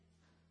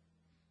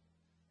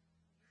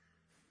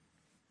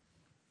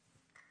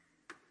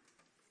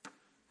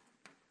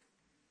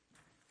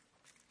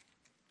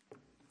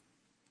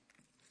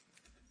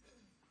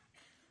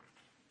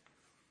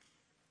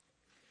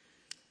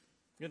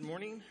Good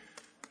morning.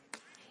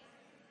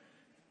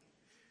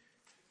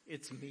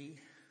 It's me.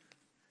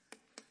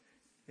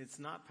 It's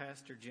not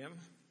Pastor Jim.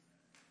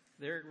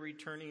 They're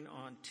returning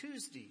on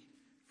Tuesday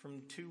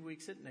from 2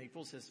 weeks at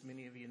Naples, as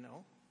many of you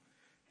know.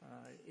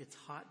 It's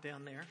hot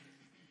down there,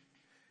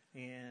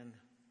 and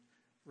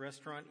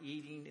restaurant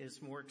eating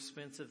is more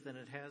expensive than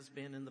it has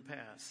been in the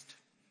past.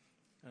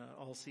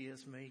 All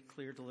CS made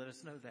clear to let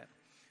us know that.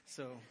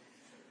 So,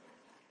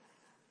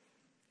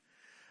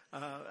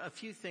 a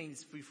few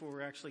things before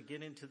we actually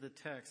get into the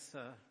text.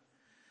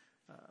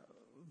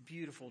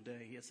 Beautiful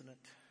day, isn't it?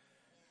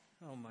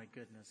 Oh my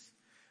goodness.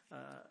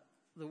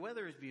 The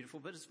weather is beautiful,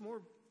 but it's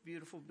more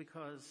beautiful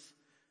because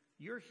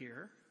you're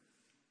here,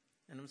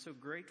 and I'm so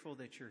grateful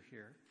that you're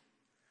here.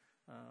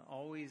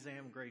 Always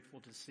am grateful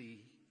to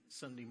see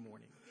Sunday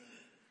morning.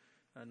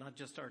 Not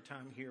just our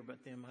time here,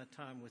 but then my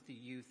time with the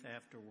youth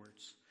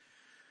afterwards.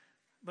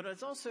 But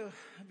it's also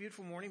a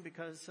beautiful morning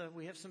because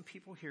we have some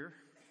people here.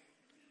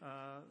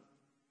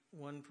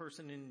 One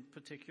person in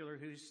particular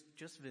who's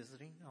just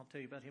visiting. I'll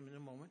tell you about him in a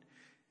moment.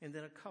 And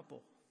then a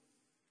couple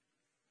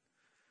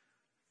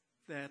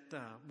that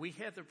we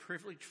had the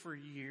privilege for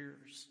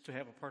years to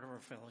have a part of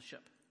our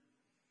fellowship.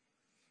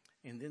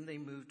 And then they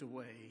moved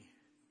away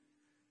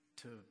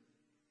to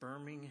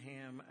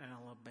Birmingham,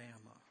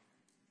 Alabama.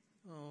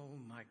 Oh,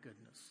 my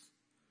goodness.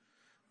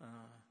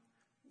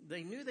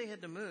 They knew they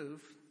had to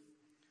move.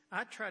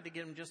 I tried to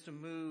get them just to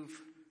move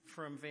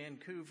from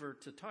Vancouver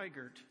to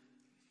Tigard,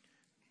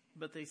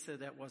 but they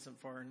said that wasn't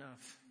far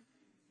enough.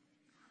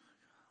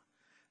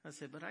 I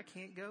said, but I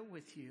can't go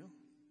with you.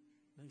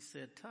 They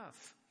said,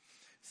 tough.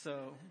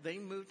 So they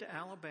moved to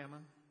Alabama.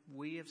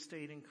 We have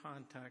stayed in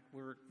contact.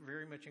 We're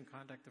very much in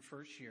contact the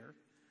first year.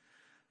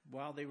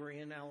 While they were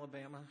in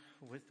Alabama,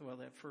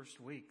 that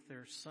first week,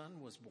 their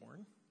son was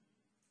born.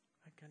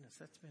 My goodness,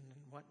 that's been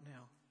what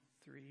now?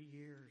 3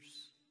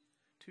 years.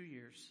 2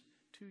 years.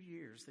 2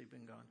 years they've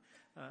been gone.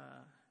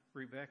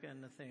 Rebecca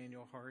and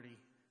Nathaniel Hardy,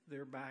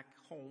 they're back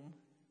home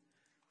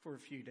for a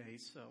few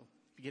days. So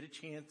if you get a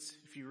chance,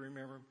 if you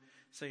remember them,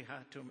 say hi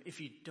to them. If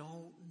you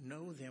don't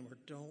know them or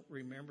don't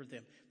remember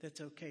them,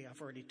 that's okay.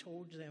 I've already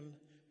told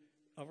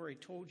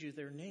you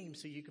their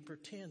names so you can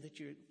pretend that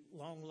you're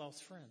long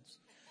lost friends.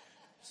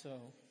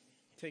 So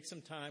take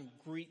some time,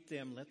 greet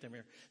them, let them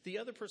hear. The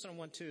other person I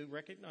want to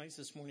recognize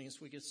this morning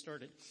as we get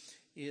started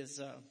is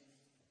a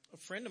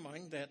friend of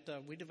mine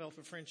that we developed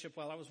a friendship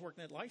while I was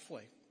working at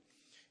Lifeway.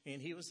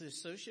 And he was the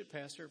associate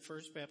pastor at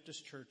First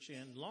Baptist Church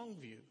in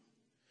Longview.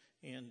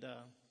 And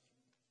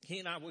he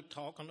and I would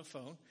talk on the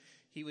phone.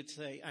 He would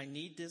say, I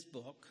need this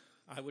book.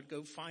 I would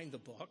go find the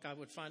book. I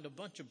would find a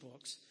bunch of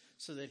books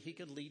so that he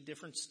could lead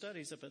different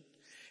studies of it.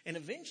 And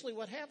eventually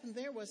what happened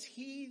there was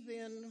he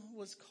then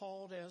was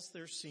called as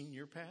their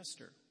senior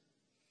pastor.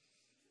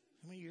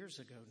 How many years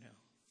ago now?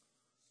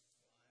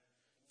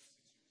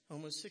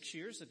 Almost 6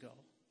 years ago.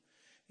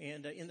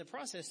 And in the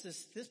process,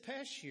 this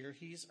past year,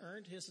 he's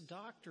earned his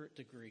doctorate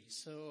degree.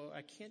 So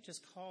I can't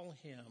just call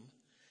him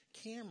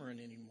Cameron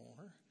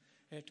anymore.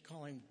 I have to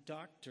call him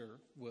Dr.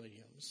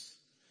 Williams.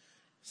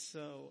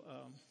 So,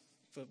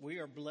 but we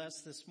are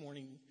blessed this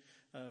morning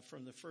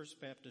from the First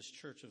Baptist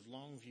Church of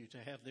Longview to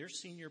have their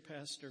senior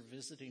pastor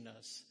visiting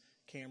us,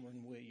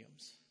 Cameron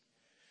Williams.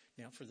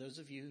 Now, for those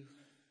of you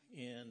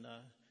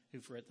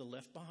who've read the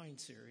Left Behind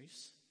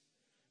series,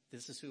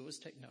 this is who it was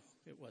taken. No,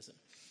 it wasn't.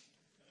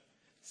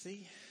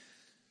 See?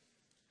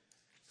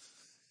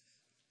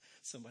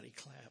 Somebody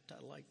clapped.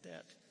 I like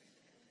that.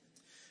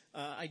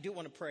 I do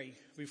want to pray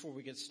before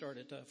we get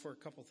started for a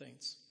couple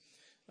things.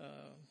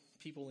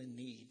 People in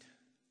need.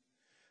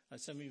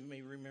 Some of you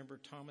may remember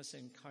Thomas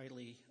and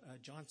Kylie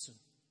Johnson,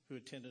 who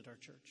attended our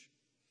church,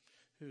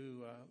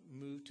 who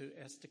moved to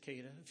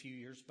Estacada a few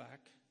years back.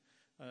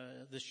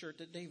 The shirt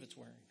that David's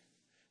wearing,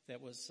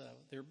 that was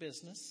their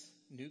business,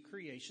 New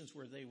Creations,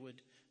 where they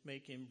would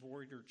make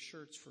embroidered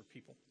shirts for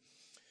people.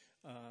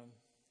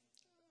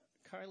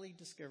 Kylie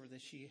discovered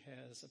that she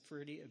has a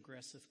pretty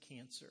aggressive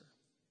cancer.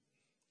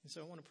 And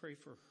so I want to pray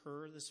for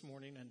her this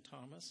morning and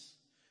Thomas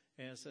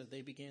as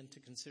they begin to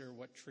consider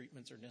what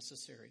treatments are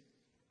necessary.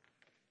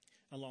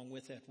 Along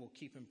with that, we'll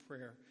keep in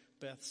prayer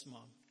Beth's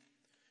mom.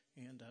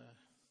 And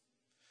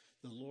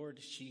the Lord,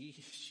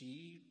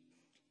 she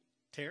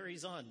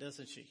tarries on,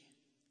 doesn't she?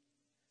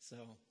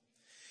 So,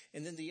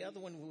 and then the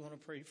other one we want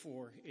to pray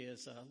for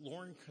is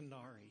Lauren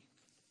Canary.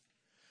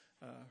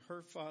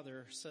 Her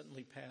father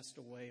suddenly passed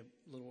away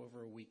a little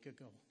over a week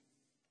ago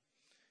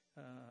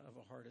of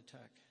a heart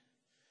attack.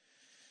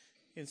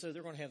 And so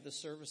they're going to have the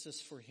services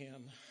for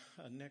him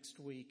next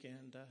week.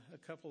 And a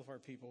couple of our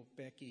people,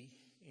 Becky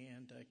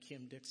and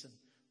Kim Dixon,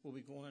 will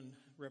be going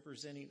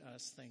representing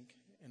us,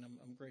 and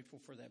I'm grateful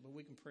for that. But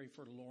we can pray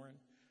for Lauren,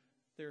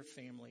 their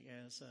family,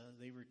 as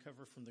they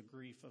recover from the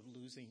grief of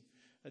losing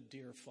a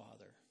dear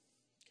father.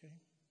 Okay?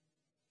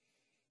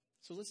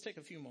 So let's take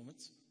a few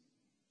moments.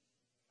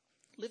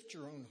 Lift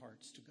your own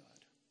hearts to God.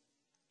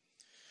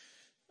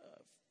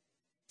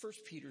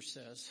 First Peter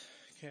says,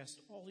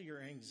 cast all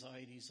your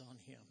anxieties on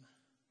him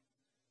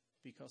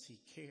because he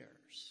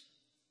cares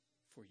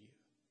for you.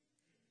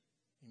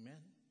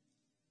 Amen.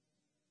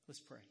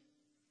 Let's pray.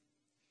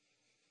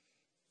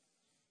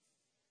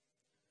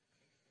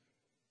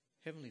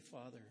 Heavenly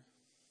Father,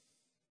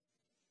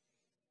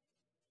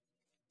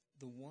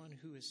 the one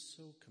who is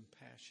so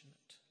compassionate,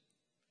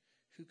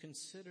 who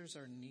considers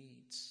our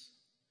needs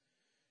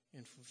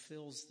and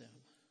fulfills them,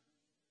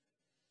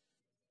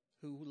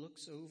 who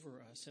looks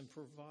over us and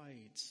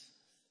provides,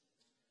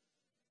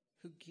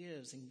 who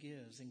gives and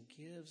gives and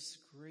gives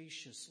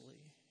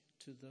graciously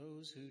to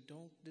those who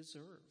don't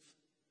deserve,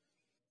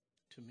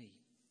 to me.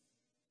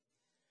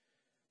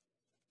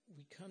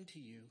 We come to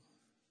you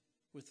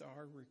with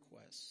our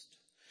request.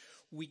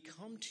 We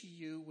come to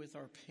you with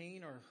our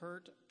pain, our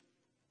hurt,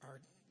 our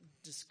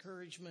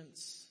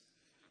discouragements,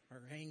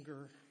 our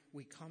anger.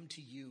 We come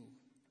to you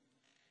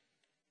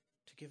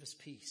to give us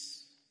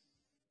peace,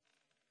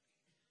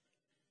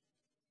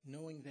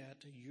 knowing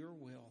that your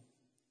will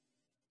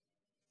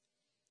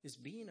is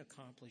being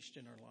accomplished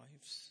in our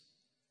lives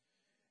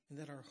and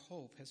that our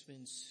hope has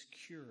been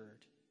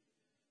secured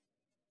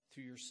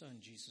through your Son,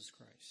 Jesus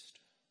Christ.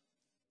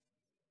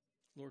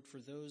 Lord, for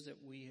those that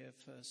we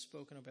have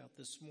spoken about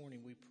this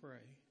morning, we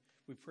pray.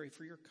 We pray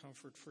for your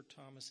comfort for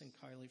Thomas and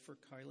Kylie, for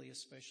Kylie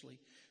especially.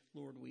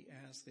 Lord, we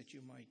ask that you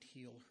might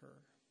heal her.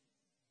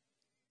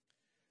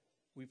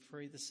 We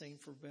pray the same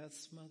for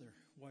Beth's mother.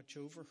 Watch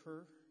over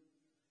her,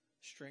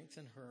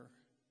 strengthen her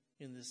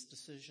in this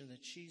decision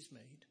that she's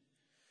made.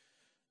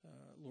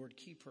 Lord,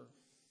 keep her,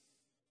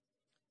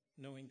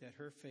 knowing that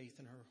her faith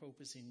and her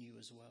hope is in you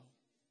as well.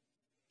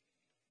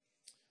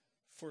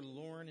 For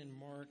Lauren and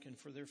Mark and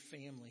for their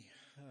family,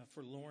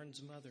 for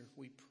Lauren's mother,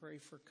 we pray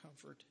for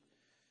comfort.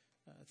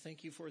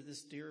 Thank you for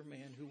this dear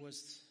man who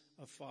was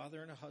a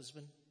father and a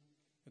husband,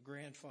 a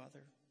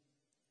grandfather.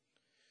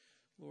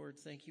 Lord,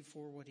 thank you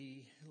for what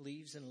he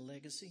leaves in a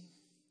legacy.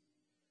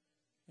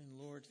 And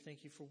Lord,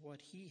 thank you for what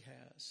he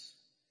has,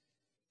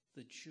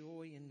 the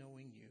joy in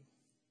knowing you.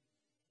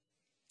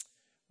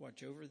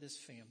 Watch over this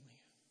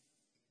family.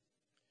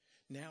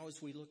 Now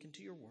as we look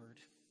into your word,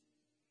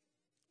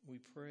 we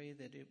pray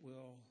that it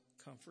will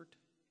comfort.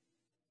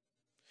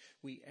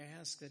 We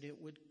ask that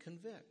it would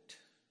convict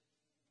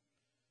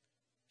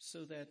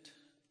so that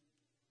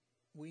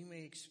we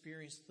may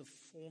experience the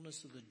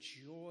fullness of the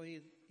joy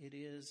it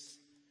is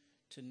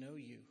to know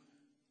you.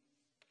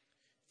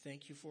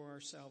 Thank you for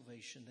our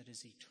salvation that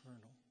is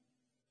eternal,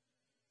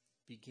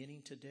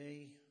 beginning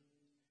today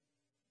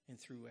and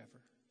through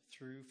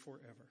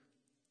forever.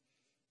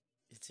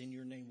 It's in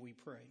your name we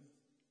pray.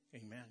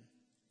 Amen.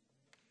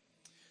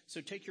 So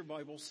take your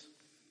Bibles,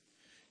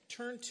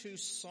 turn to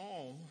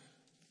Psalm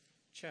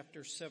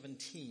chapter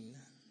 17.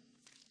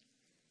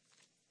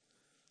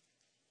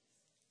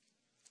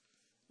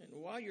 And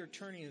while you're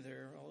turning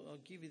there, I'll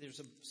give you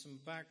some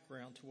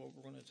background to what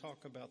we're going to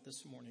talk about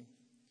this morning.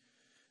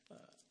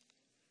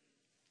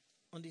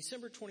 On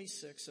December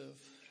 26th of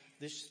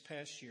this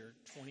past year,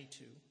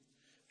 22,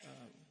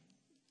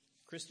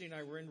 Christy and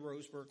I were in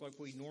Roseburg like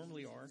we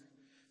normally are,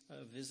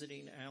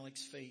 visiting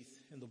Alex,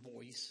 Faith, and the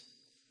boys.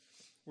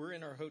 We're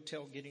in our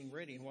hotel getting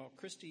ready, and while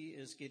Christy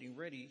is getting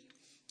ready,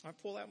 I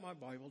pull out my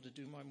Bible to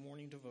do my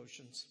morning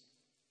devotions.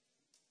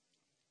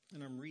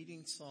 And I'm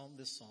reading Psalm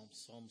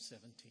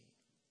 17.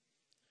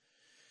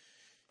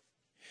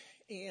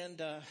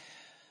 And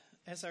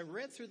as I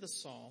read through the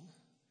Psalm,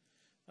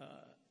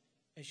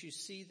 as you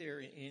see there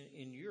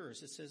in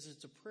yours, it says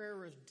it's a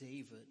prayer of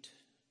David.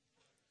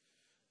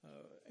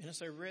 And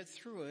as I read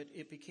through it,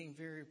 it became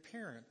very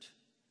apparent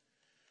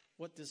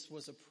what this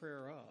was a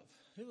prayer of.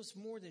 It was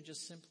more than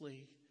just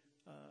simply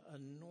a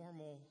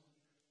normal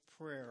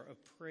prayer of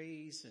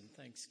praise and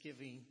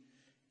thanksgiving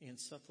and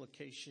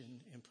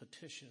supplication and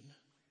petition.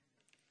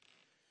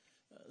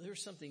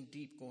 There's something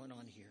deep going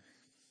on here.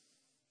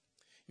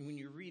 And when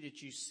you read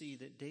it, you see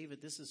that David,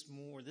 this is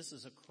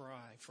a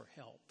cry for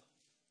help.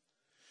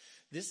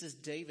 This is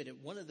David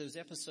at one of those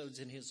episodes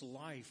in his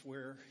life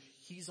where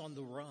he's on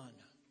the run.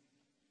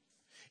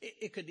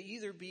 It could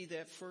either be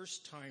that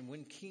first time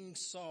when King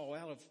Saul,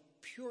 out of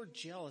pure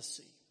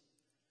jealousy,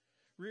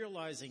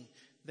 realizing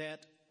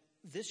that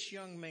this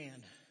young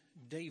man,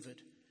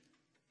 David,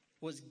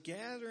 was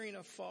gathering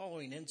a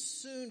following and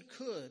soon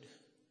could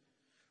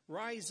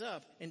rise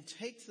up and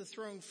take the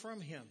throne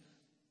from him,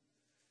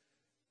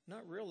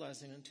 not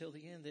realizing until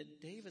the end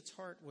that David's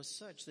heart was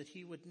such that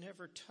he would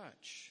never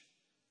touch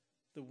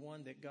the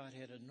one that God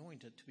had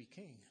anointed to be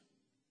king.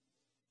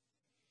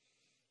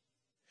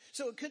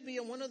 So it could be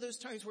on one of those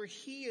times where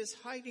he is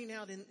hiding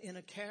out in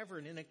a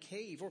cavern, in a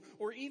cave,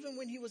 or even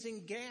when he was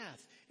in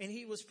Gath and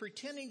he was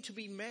pretending to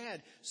be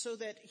mad so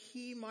that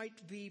he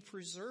might be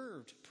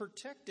preserved,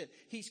 protected.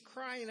 He's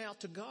crying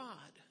out to God.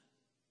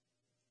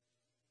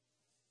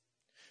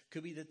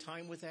 Could be the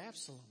time with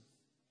Absalom,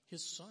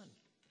 his son,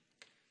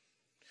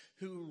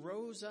 who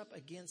rose up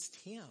against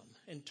him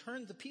and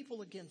turned the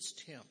people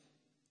against him,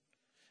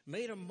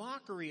 made a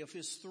mockery of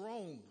his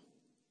throne,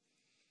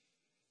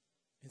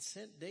 and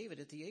sent David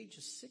at the age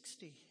of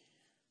 60.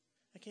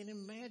 I can't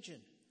imagine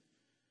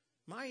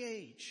my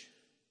age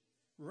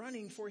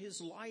running for his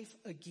life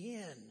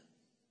again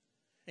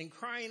and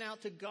crying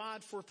out to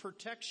God for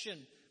protection,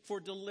 for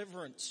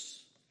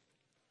deliverance.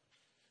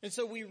 And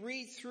so we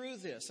read through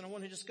this, and I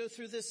want to just go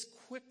through this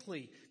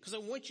quickly because I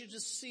want you to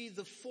see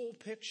the full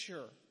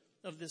picture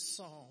of this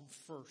psalm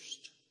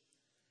first.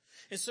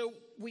 And so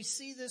we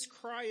see this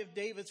cry of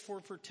David's for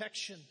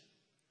protection.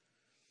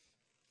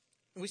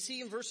 And we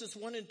see in verses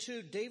 1 and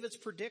 2, David's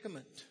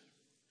predicament.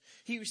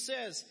 He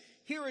says,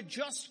 "Hear a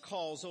just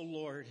cause, O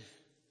Lord.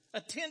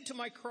 Attend to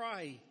my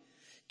cry.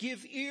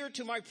 Give ear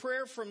to my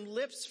prayer from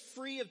lips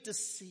free of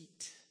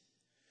deceit.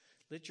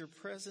 Let your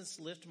presence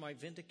lift my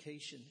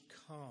vindication.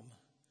 Come.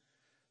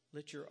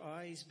 Let your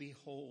eyes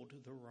behold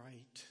the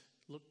right.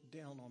 Look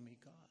down on me,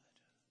 God."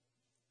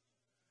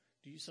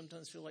 Do you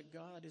sometimes feel like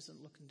God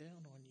isn't looking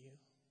down on you?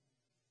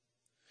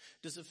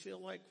 Does it feel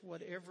like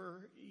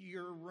whatever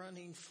you're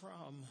running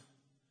from,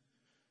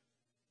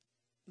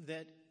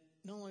 that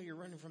not only you're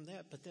running from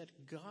that, but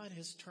that God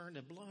has turned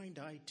a blind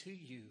eye to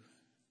you?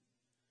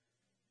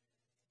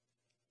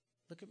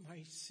 Look at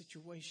my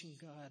situation,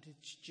 God.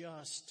 It's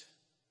just.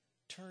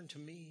 Turn to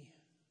me.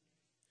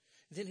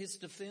 Then his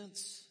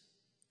defense.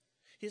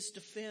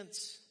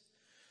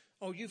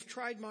 "Oh, you've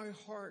tried my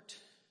heart.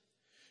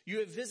 You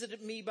have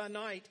visited me by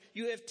night.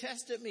 You have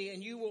tested me,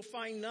 and you will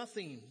find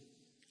nothing.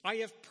 I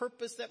have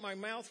purposed that my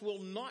mouth will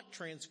not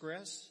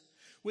transgress.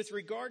 With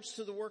regards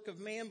to the work of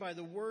man, by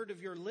the word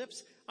of your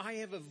lips, I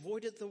have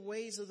avoided the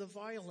ways of the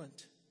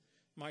violent.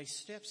 My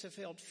steps have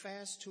held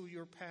fast to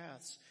your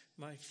paths.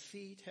 My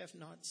feet have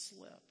not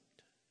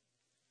slept."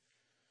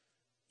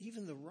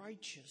 Even the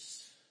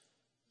righteous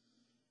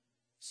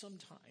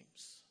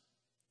sometimes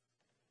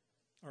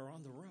are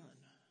on the run.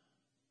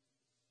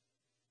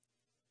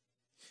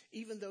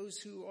 Even those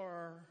who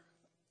are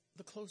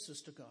the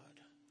closest to God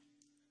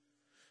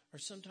are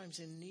sometimes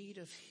in need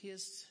of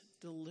his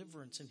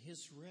deliverance and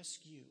his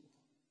rescue.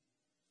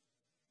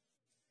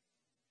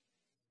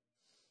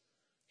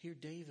 Here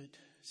David,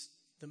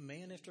 the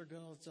man after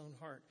God's own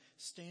heart,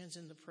 stands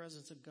in the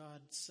presence of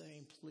God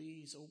saying,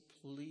 "Please, oh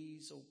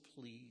please, oh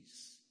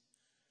please.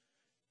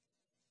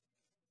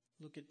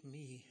 Look at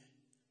me.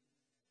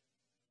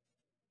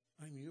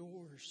 I'm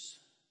yours.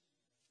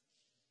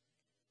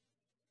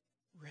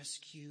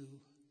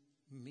 Rescue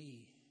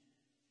me."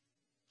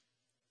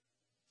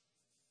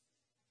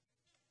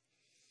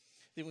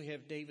 Then we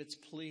have David's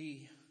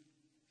plea.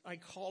 "I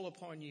call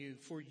upon you,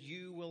 for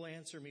you will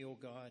answer me, O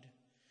God.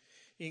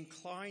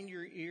 Incline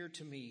your ear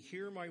to me.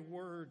 Hear my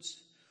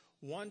words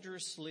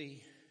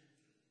wondrously.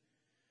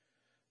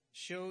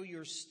 Show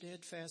your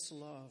steadfast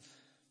love.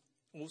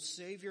 O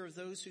Savior of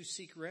those who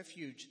seek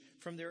refuge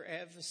from their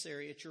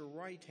adversary at your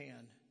right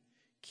hand,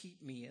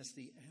 keep me as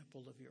the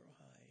apple of your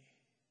eye.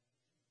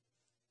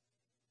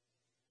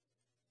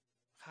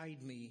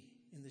 Hide me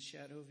in the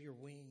shadow of your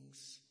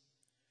wings.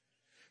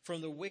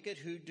 From the wicked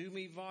who do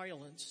me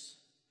violence,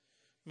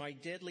 my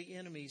deadly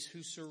enemies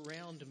who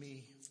surround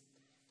me.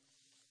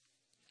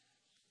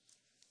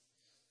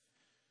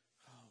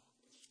 Oh,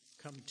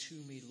 come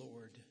to me,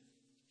 Lord."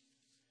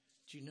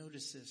 Do you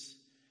notice this?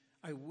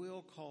 I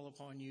will call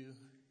upon you.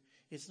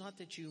 It's not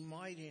that you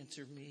might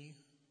answer me.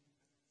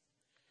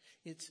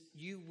 It's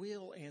you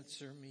will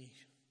answer me.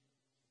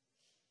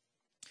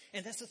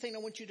 And that's the thing I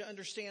want you to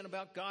understand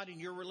about God and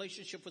your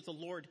relationship with the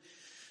Lord.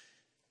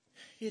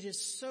 It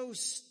is so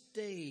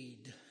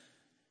staid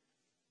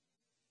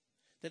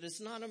that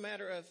it's not a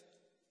matter of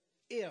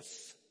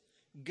if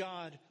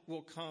God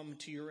will come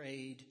to your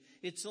aid.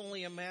 It's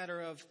only a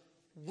matter of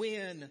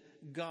when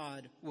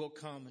God will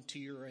come to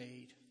your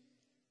aid.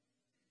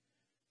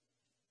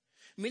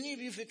 Many of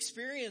you have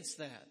experienced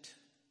that.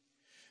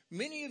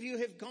 Many of you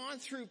have gone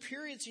through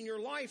periods in your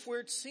life where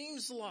it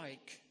seems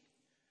like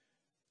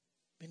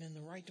been in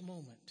the right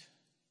moment,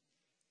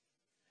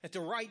 at the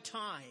right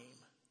time.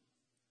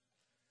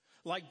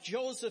 Like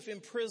Joseph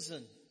in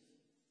prison.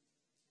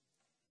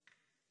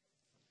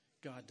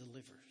 God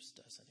delivers,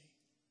 doesn't he?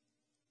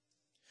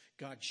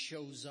 God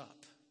shows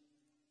up.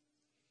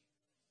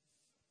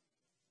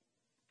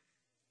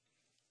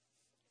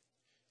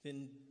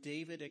 Then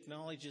David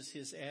acknowledges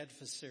his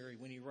adversary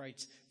when he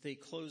writes, "They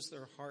close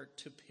their heart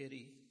to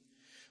pity.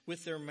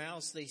 With their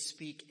mouths they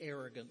speak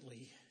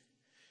arrogantly.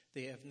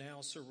 They have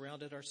now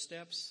surrounded our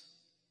steps.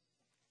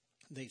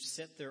 They've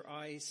set their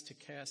eyes to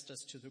cast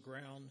us to the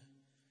ground.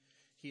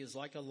 He is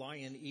like a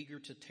lion eager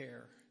to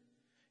tear,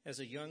 as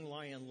a young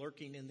lion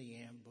lurking in the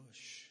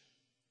ambush."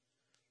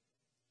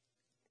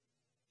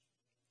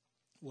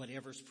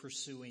 Whatever's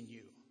pursuing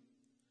you,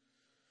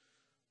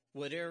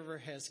 whatever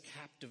has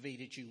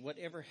captivated you,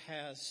 whatever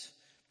has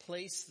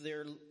placed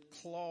their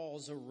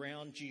claws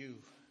around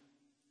you,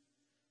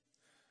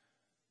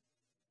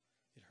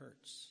 it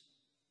hurts.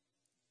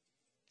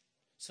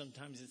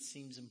 Sometimes it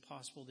seems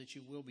impossible that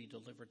you will be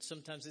delivered.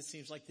 Sometimes it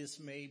seems like this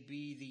may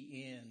be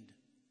the end.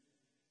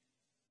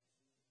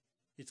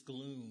 It's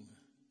gloom.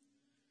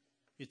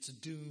 It's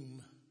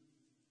doom.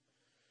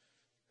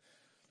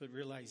 But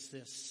realize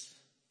this.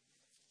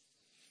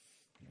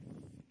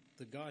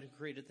 The God who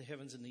created the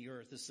heavens and the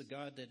earth is the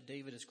God that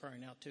David is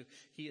crying out to.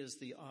 He is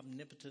the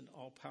omnipotent,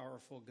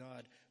 all-powerful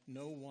God.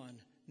 No one,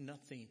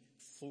 nothing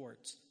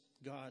thwarts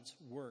God's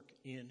work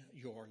in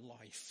your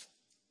life.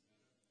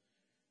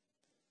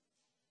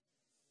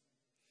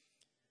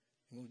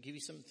 I'm going to give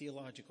you something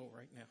theological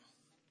right now.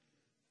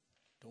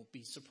 Don't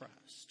be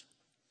surprised.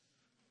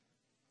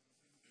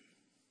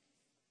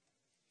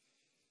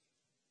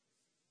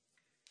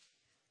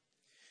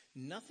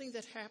 Nothing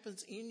that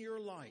happens in your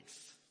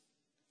life,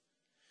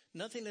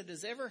 nothing that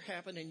has ever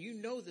happened, and you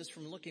know this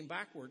from looking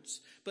backwards,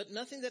 but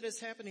nothing that is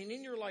happening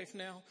in your life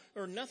now,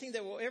 or nothing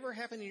that will ever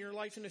happen in your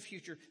life in the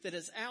future, that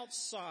is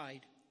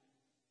outside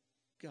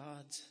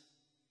God's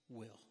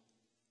will.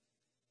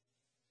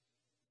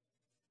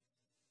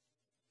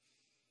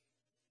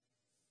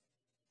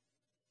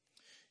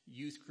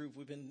 Youth group,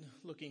 we've been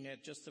looking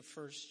at just the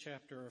first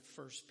chapter of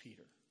 1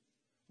 Peter.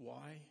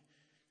 Why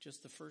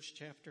just the first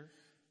chapter?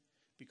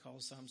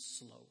 Because I'm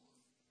slow.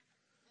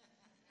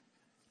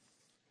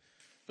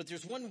 But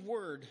there's one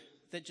word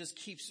that just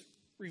keeps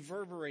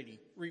reverberating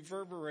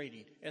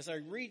as I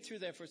read through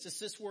that verse. It's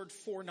this word,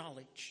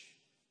 foreknowledge.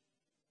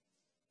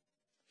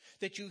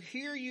 That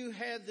you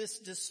had this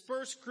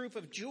dispersed group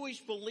of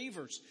Jewish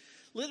believers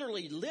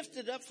literally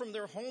lifted up from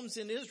their homes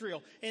in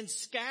Israel and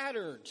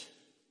scattered.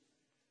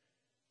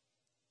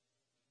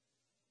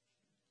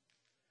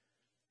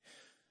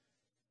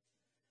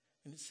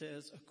 And it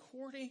says,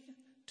 according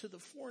to the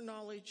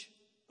foreknowledge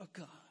of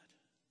God.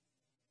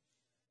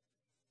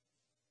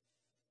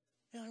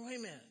 Now, wait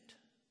a minute.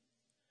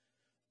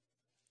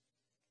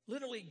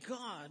 Literally,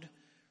 God,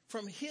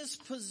 from his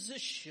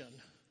position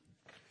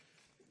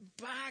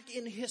back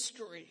in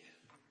history,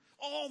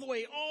 all the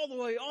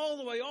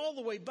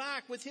way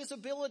back with his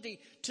ability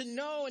to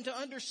know and to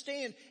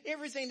understand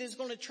everything that is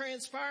going to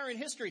transpire in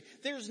history.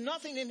 There's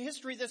nothing in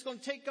history that's going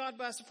to take God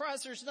by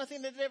surprise. There's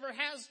nothing that ever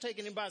has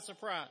taken him by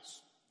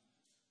surprise.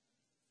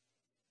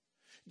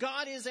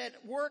 God is at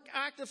work,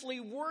 actively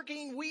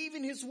working,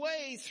 weaving his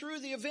way through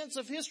the events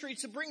of history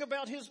to bring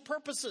about his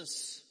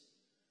purposes.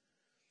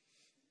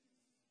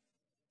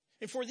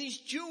 And for these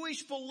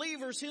Jewish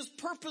believers, his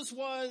purpose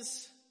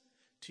was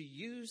to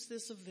use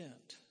this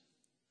event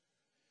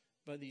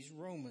by these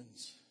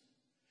Romans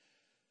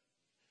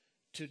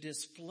to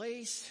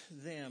displace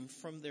them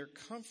from their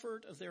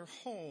comfort of their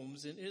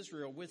homes in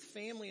Israel with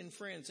family and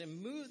friends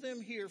and move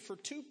them here for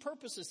two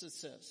purposes, it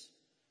says.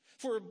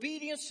 For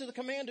obedience to the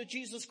command of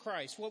Jesus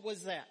Christ. What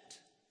was that?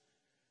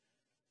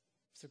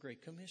 It's the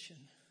Great Commission.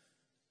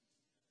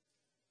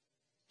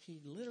 He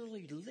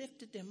literally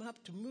lifted them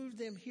up to move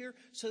them here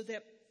so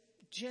that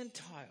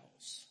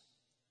Gentiles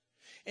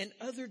and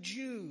other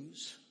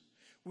Jews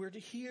were to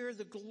hear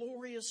the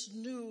glorious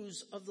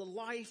news of the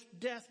life,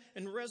 death,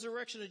 and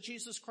resurrection of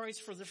Jesus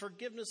Christ for the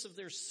forgiveness of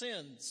their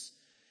sins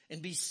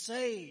and be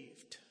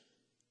saved.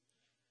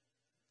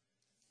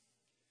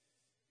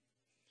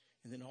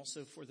 And then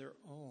also for their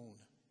own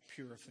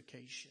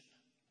purification,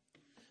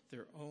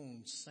 their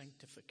own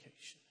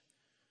sanctification.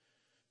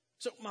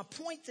 So my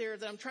point there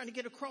that I'm trying to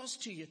get across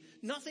to you,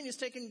 nothing is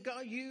taking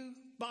you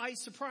by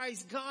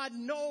surprise. God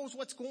knows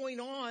what's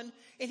going on,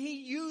 and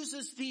he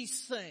uses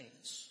these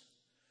things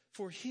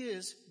for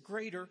his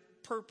greater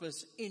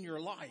purpose in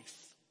your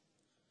life.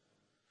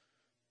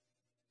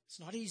 It's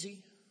not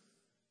easy.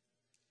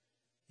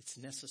 It's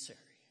necessary.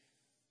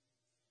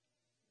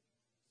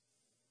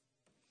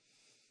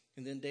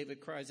 And then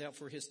David cries out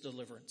for his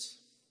deliverance.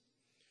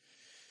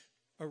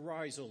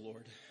 Arise, O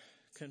Lord,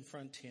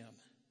 confront him,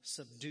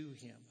 subdue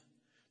him.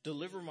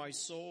 Deliver my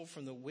soul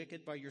from the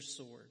wicked by your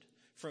sword,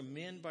 from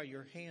men by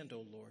your hand,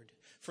 O Lord,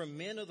 from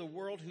men of the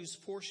world whose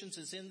portions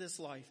is in this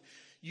life.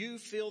 You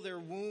fill their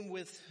womb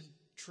with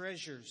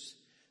treasures.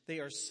 They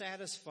are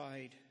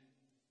satisfied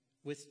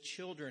with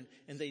children,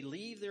 and they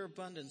leave their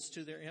abundance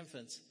to their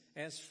infants.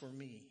 As for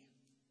me,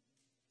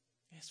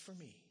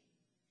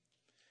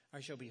 I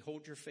shall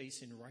behold your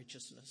face in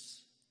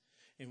righteousness.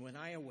 And when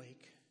I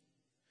awake,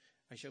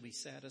 I shall be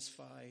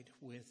satisfied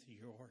with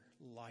your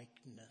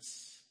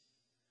likeness.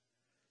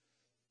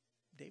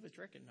 David's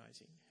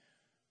recognizing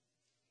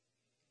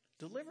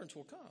deliverance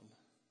will come.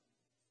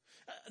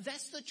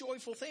 That's the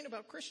joyful thing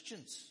about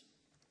Christians.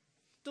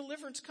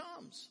 Deliverance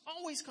comes.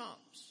 Always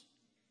comes.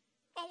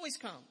 Always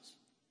comes.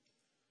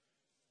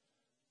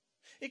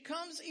 It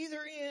comes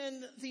either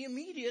in the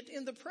immediate,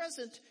 in the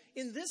present,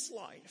 in this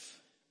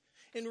life.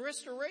 And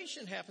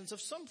restoration happens of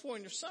some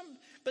point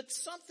but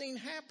something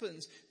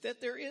happens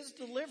that there is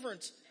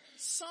deliverance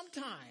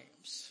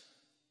sometimes.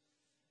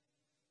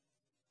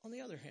 On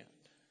the other hand,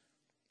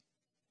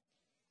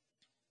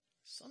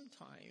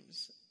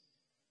 sometimes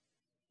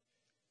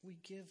we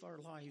give our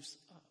lives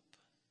up.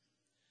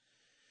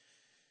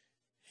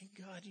 And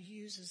God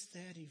uses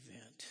that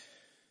event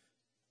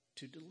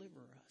to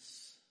deliver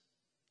us.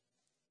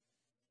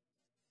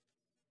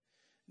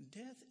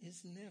 Death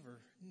is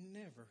never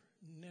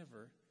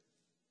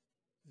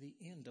the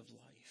end of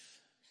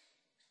life.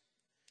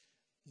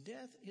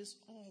 Death is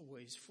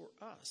always for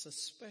us,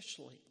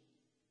 especially,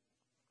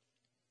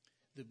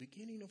 the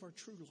beginning of our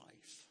true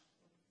life.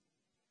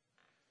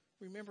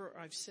 Remember,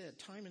 I've said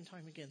time and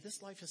time again,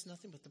 this life is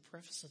nothing but the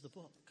preface of the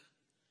book.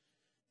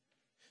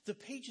 The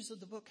pages of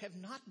the book have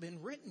not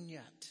been written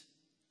yet.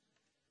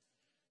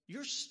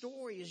 Your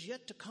story is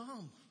yet to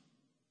come.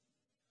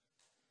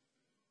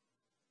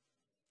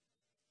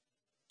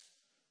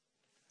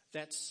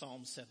 That's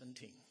Psalm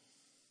 17.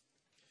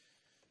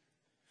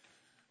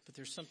 But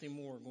there's something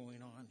more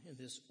going on in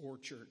this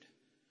orchard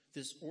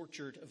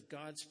of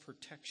God's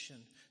protection.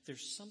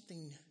 There's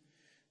something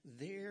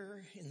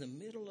there in the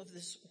middle of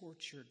this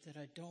orchard that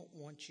I don't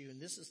want you,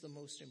 and this is the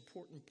most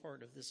important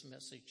part of this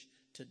message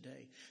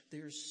today.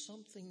 There's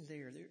something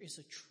there. There is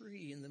a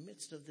tree in the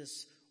midst of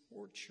this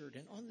orchard,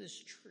 and on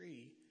this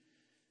tree,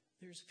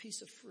 there's a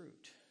piece of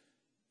fruit.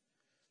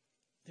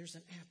 There's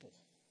an apple.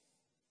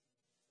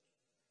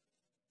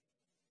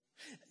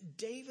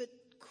 David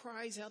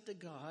cries out to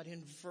God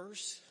in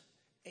verse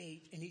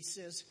 8, and he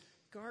says,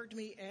 guard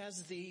me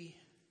as the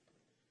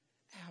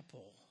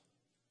apple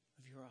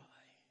of your eye.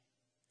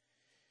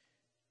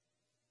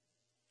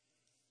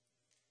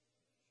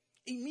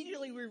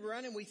 Immediately we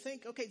run and we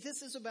think, okay,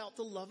 this is about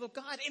the love of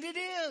God, and it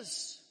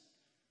is.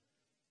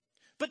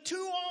 But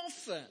too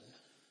often,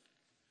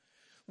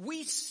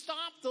 we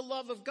stop the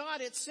love of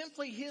God at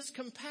simply His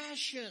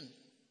compassion.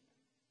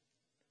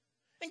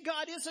 And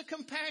God is a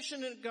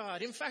compassionate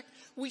God. In fact,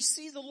 we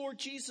see the Lord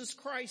Jesus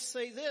Christ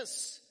say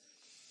this.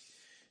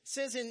 It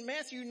says in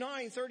Matthew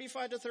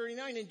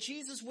 9:35-39, and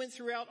Jesus went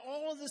throughout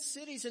all of the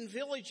cities and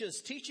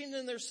villages, teaching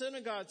in their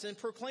synagogues and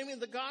proclaiming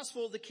the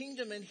gospel of the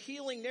kingdom and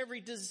healing every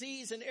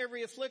disease and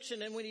every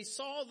affliction. And when He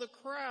saw the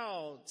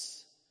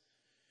crowds,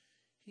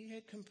 He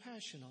had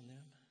compassion on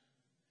them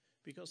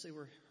because they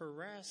were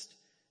harassed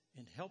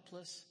and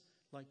helpless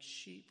like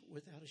sheep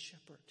without a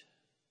shepherd.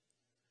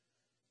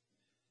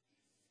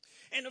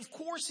 And of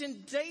course,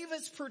 in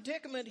David's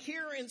predicament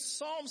here in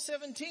Psalm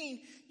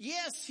 17,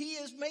 yes, he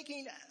is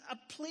making a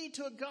plea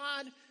to a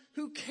God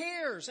who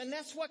cares. And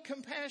that's what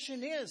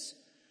compassion is.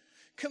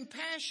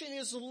 Compassion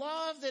is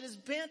love that is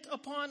bent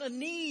upon a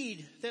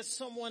need that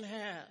someone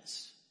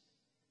has.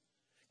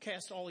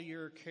 Cast all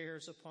your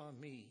cares upon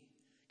me.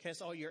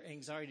 Cast all your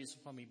anxieties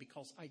upon me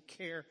because I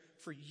care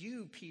for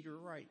you, Peter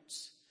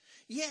writes.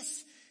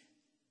 Yes,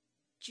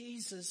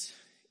 Jesus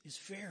is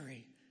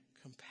very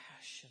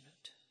compassionate.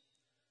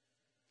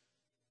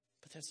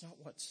 But that's not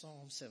what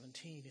Psalm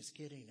 17 is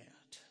getting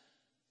at.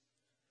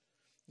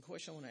 The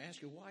question I want to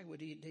ask you, why would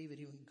David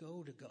even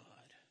go to God?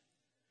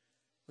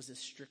 Was this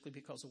strictly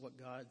because of what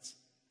God's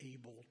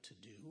able to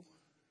do?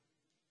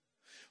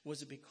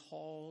 Was it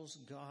because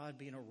God,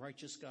 being a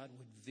righteous God,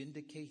 would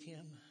vindicate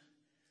him?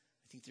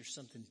 I think there's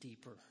something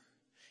deeper,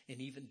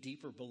 and even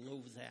deeper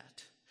below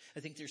that.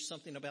 I think there's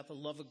something about the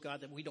love of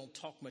God that we don't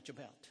talk much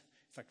about.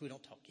 In fact, we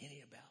don't talk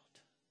any about.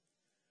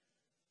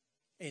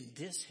 And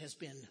this has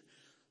been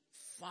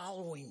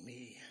following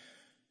me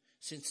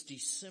since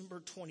December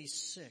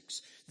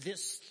 26.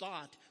 This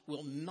thought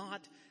will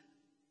not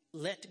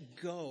let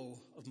go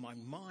of my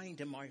mind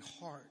and my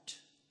heart,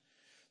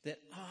 that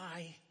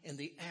I am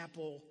the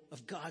apple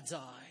of God's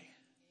eye.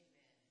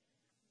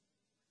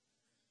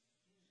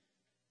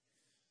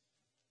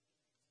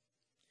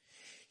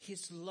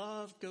 His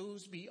love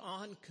goes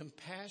beyond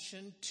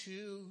compassion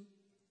to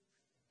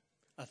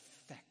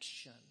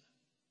affection.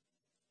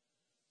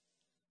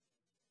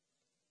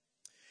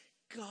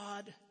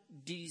 God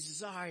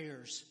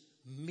desires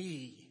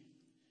me.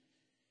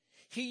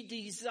 He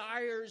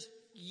desires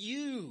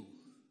you.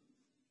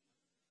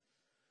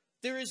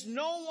 There is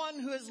no one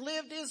who has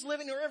lived, is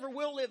living, or ever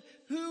will live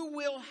who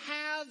will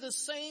have the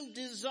same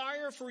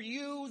desire for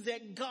you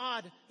that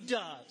God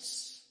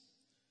does.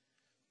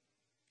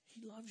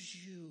 He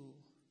loves you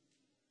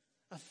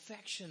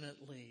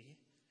affectionately.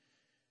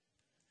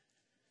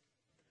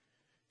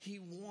 He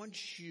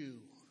wants you.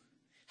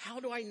 How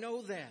do I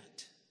know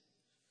that?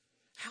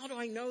 How do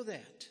I know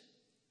that?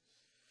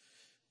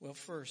 Well,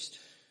 first,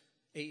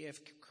 A.F.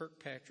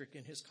 Kirkpatrick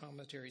in his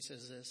commentary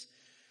says this.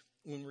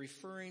 When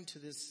referring to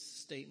this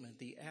statement,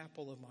 the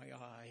apple of my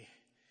eye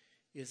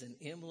is an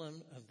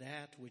emblem of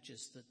that which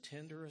is the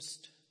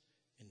tenderest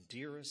and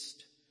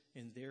dearest,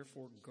 and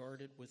therefore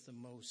guarded with the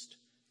most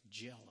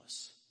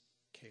jealous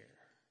care.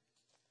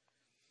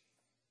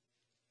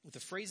 With the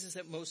phrases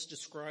that most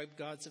describe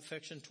God's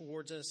affection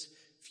towards us,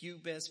 few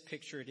best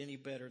picture it any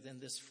better than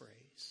this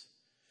phrase,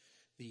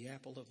 the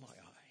apple of my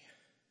eye.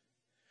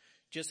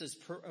 Just as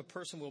a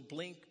person will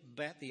blink,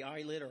 bat the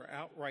eyelid, or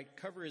outright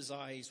cover his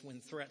eyes when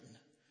threatened,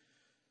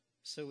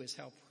 so is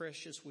how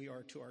precious we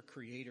are to our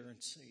Creator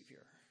and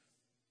Savior.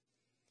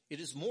 It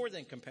is more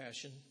than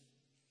compassion.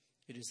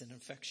 It is an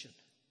affection,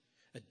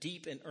 a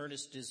deep and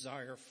earnest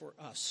desire for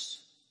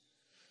us.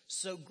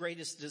 So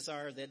greatest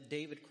desire that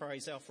David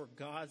cries out for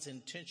God's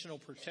intentional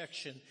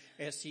protection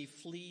as he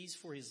flees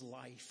for his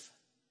life.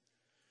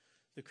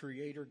 The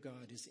Creator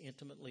God is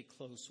intimately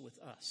close with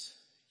us,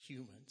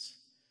 humans,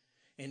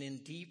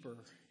 and deeper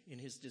in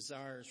his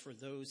desires for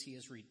those he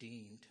has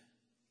redeemed.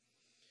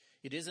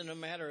 It isn't a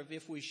matter of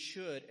if we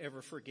should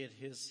ever forget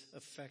his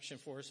affection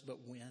for us,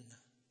 but when.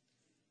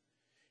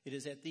 It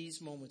is at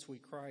these moments we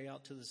cry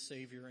out to the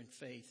Savior in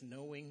faith,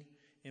 knowing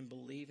and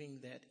believing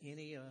that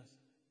any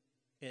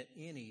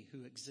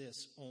who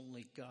exists,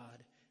 only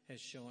God has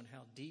shown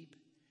how deep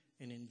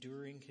and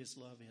enduring his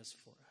love is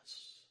for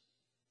us.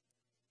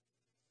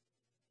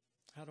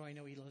 How do I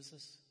know he loves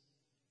us?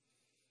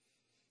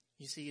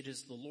 You see, it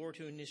is the Lord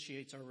who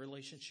initiates our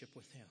relationship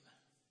with him.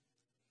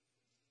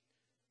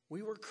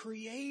 We were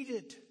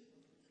created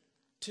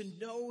to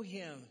know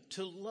him,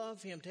 to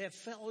love him, to have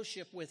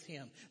fellowship with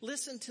him.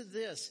 Listen to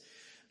this.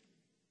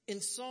 In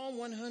Psalm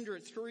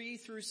 103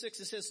 through 6,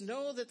 it says,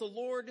 know that the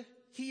Lord,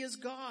 he is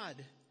God.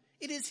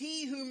 It is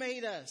he who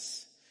made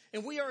us,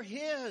 and we are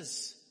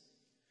his.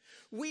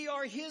 We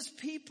are his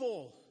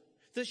people,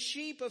 the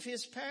sheep of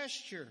his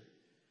pasture.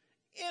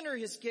 Enter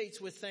his gates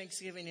with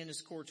thanksgiving and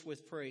his courts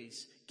with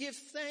praise. Give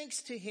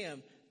thanks to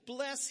him.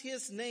 Bless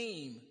his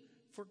name,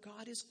 for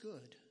God is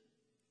good.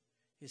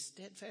 His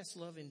steadfast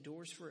love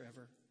endures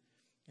forever,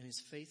 and his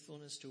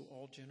faithfulness to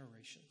all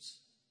generations.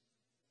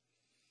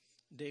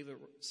 David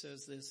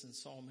says this in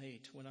Psalm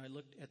 8, when I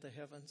looked at the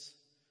heavens,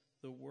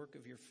 the work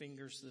of your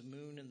fingers, the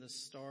moon and the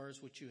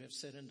stars which you have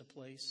set into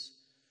place,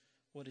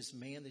 what is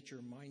man that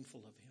you're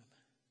mindful of him,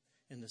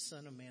 and the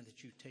son of man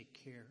that you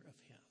take care of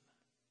him?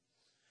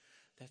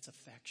 That's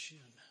affection.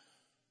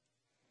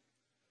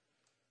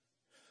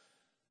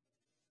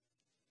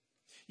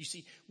 You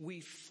see, we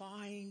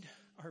find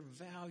our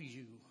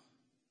value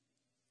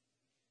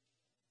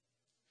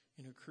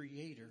in a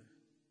creator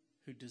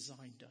who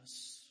designed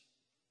us.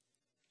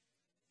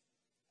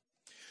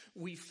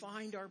 We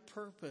find our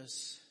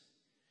purpose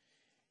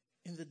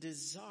in the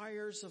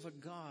desires of a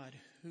God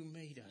who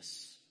made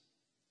us.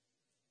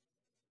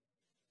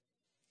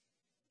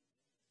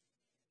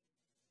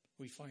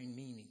 We find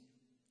meaning,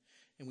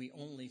 and we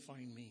only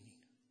find meaning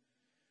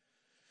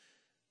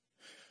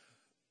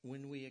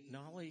when we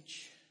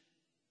acknowledge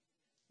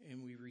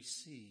and we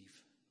receive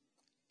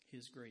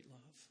his great love.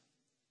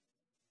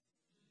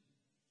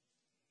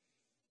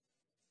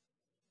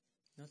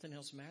 Nothing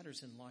else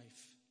matters in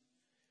life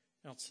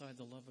outside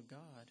the love of God.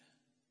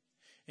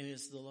 And it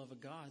is the love of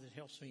God that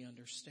helps me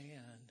understand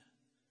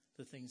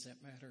the things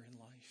that matter in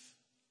life.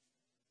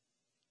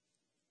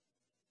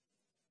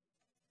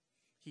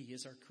 He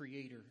is our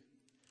creator,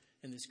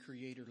 and this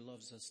creator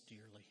loves us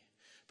dearly.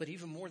 But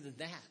even more than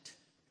that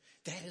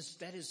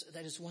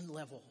is one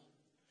level.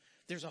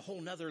 There's a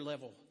whole nother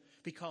level,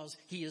 because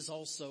he is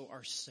also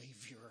our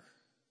Savior.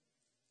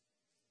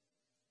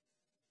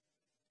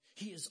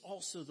 He is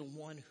also the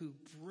one who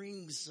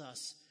brings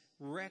us,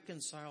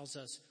 reconciles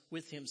us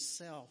with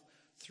himself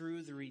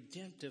through the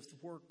redemptive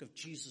work of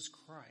Jesus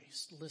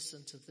Christ.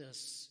 Listen to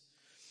this.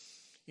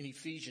 In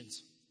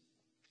Ephesians,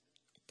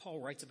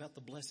 Paul writes about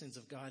the blessings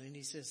of God, and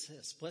he says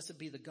this: blessed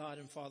be the God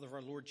and Father of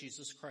our Lord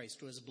Jesus Christ,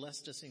 who has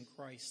blessed us in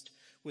Christ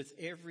with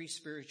every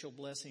spiritual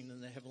blessing in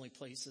the heavenly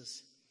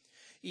places,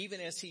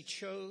 even as he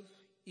chose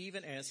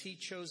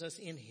us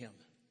in him.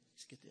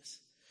 Let's get this.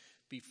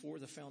 Before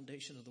the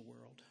foundation of the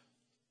world,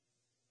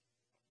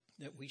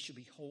 that we should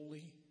be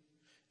holy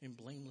and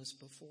blameless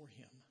before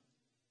him.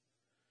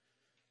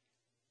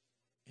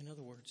 In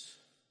other words,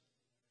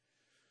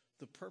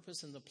 the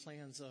purpose and the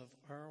plans of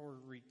our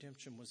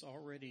redemption was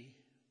already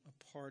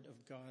a part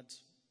of God's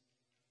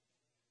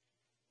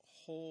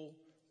whole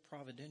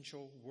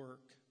providential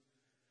work,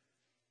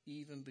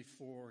 even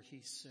before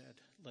he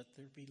said, let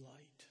there be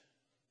light.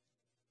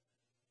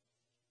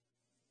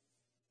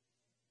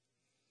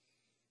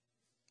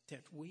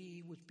 That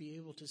we would be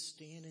able to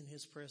stand in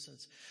his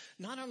presence,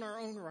 not on our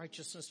own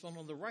righteousness, but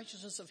on the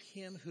righteousness of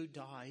him who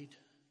died.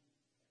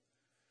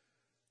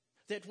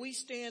 That we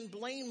stand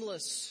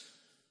blameless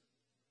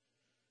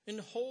and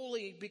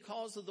holy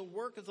because of the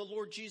work of the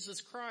Lord Jesus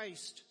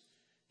Christ.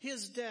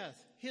 His death,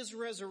 his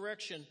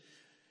resurrection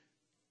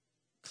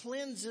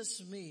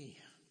cleanses me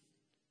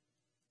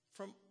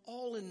from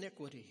all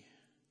iniquity,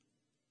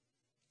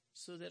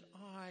 so that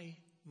I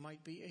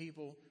might be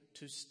able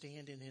to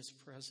stand in his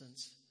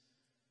presence,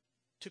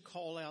 to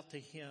call out to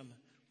him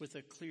with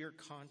a clear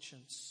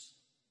conscience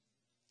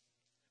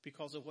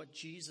because of what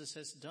Jesus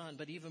has done.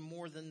 But even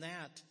more than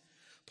that,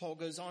 Paul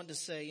goes on to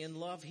say, in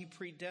love he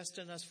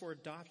predestined us for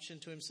adoption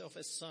to himself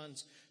as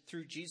sons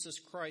through Jesus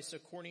Christ,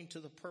 according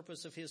to the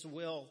purpose of his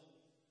will.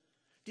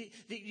 Do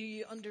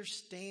you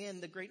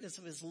understand the greatness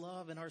of his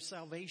love and our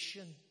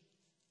salvation?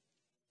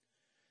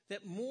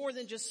 That more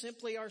than just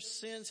simply our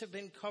sins have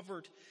been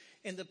covered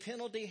and the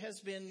penalty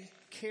has been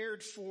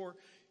cared for,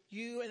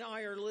 you and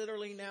I are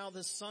literally now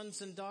the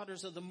sons and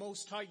daughters of the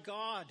Most High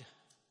God.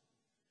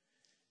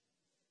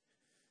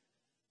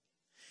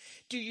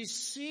 Do you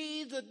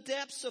see the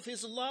depths of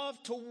his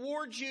love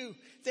towards you?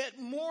 That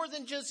more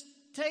than just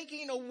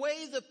taking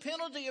away the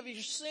penalty of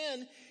your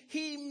sin,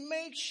 he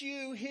makes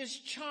you his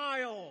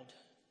child.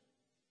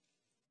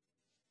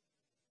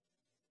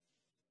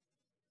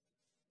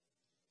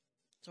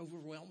 It's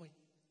overwhelming.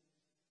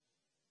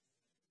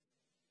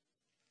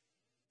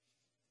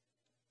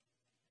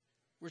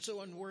 We're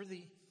so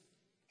unworthy.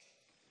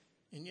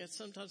 And yet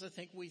sometimes I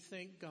think we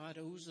think God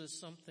owes us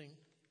something.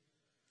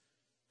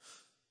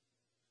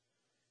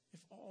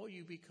 If all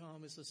you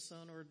become is a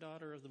son or a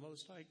daughter of the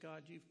Most High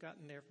God, you've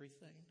gotten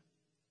everything.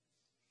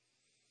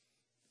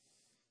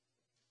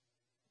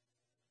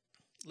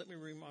 Let me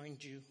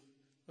remind you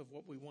of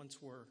what we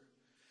once were.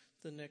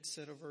 The next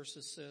set of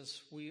verses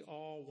says, we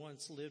all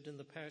once lived in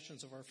the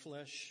passions of our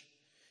flesh,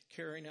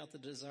 carrying out the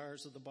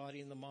desires of the body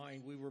and the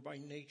mind. We were by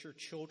nature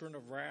children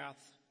of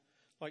wrath,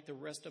 like the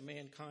rest of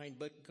mankind.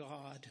 But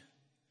God,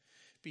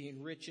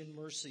 being rich in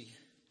mercy,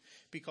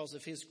 because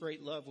of his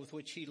great love with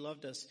which he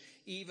loved us,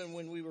 even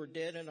when we were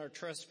dead in our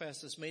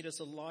trespasses, made us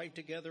alive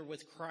together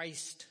with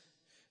Christ.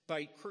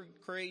 By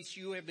grace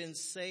you have been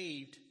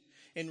saved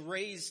and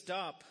raised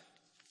up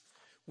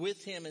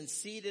with him and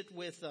seated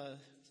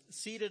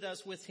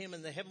us with him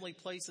in the heavenly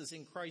places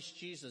in Christ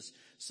Jesus,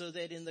 so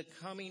that in the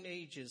coming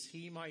ages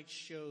he might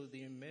show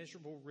the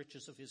immeasurable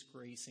riches of his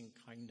grace and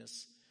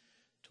kindness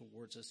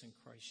towards us in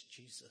Christ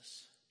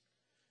Jesus.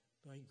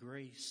 By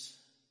grace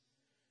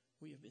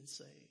we have been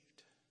saved.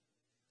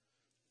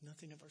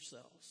 Nothing of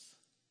ourselves.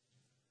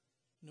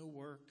 No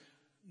work,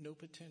 no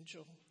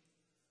potential.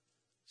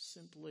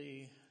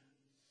 Simply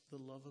the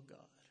love of God.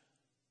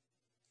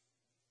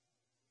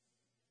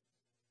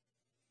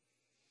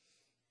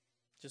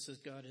 Just as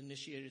God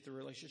initiated the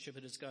relationship,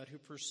 it is God who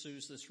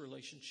pursues this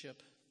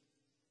relationship.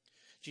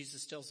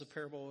 Jesus tells the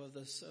parable of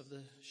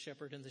the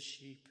shepherd and the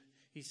sheep.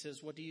 He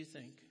says, what do you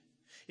think?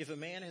 If a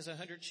man has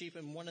 100 sheep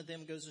and one of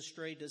them goes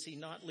astray, does he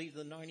not leave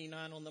the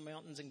 99 on the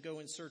mountains and go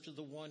in search of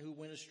the one who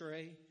went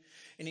astray?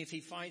 And if he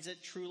finds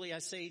it, truly I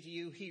say to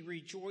you, he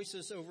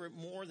rejoices over it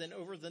more than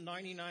over the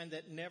 99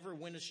 that never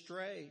went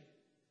astray.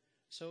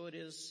 So it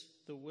is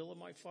the will of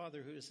my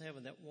Father who is in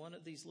heaven that one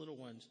of these little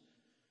ones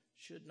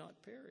should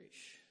not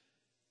perish.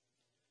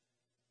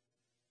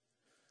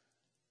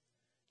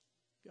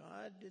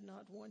 God did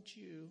not want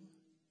you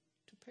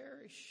to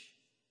perish.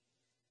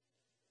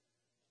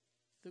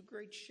 The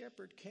great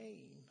shepherd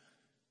came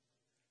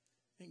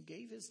and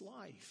gave his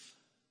life.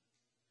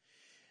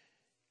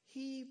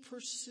 He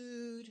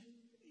pursued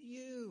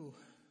you.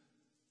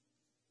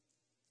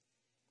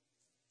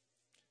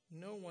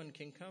 No one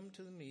can come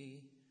to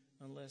me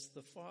unless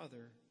the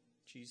Father,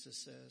 Jesus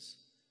says,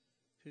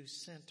 who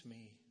sent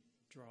me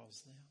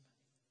draws them.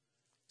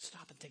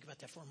 Stop and think about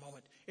that for a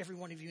moment. Every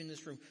one of you in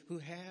this room who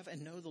have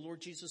and know the Lord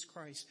Jesus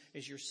Christ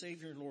as your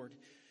Savior and Lord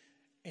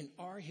and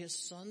are his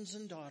sons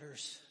and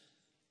daughters,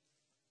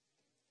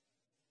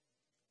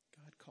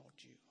 God called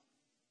you.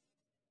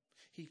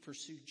 He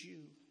pursued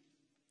you.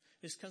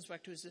 This comes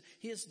back to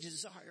his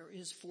desire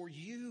is for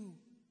you.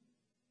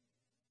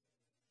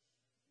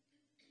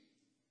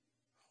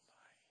 Oh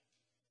my.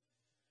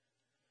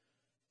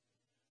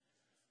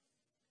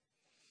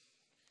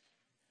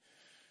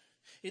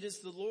 It is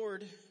the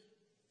Lord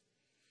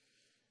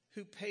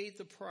who paid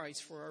the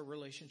price for our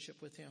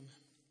relationship with him.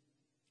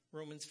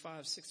 Romans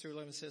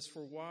 5:6-11 says,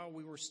 for while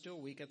we were still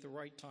weak at the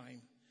right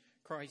time,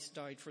 Christ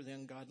died for the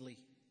ungodly.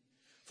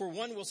 For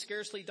one will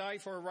scarcely die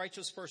for a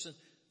righteous person,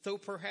 though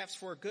perhaps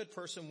for a good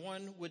person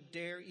one would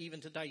dare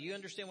even to die. You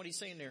understand what he's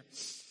saying there?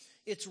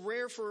 It's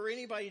rare for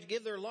anybody to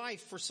give their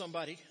life for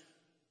somebody.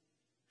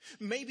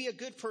 Maybe a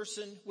good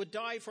person would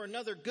die for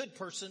another good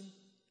person,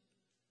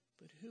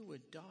 but who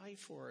would die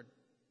for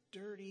a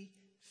dirty,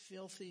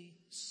 filthy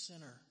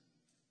sinner?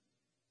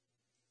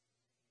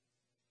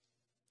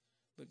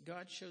 But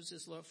God shows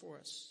his love for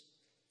us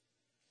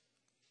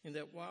in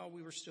that while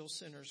we were still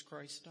sinners,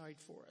 Christ died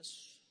for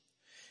us.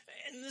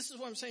 And this is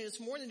what I'm saying. It's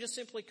more than just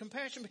simply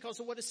compassion because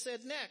of what is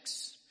said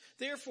next.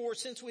 Therefore,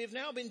 since we have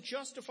now been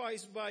justified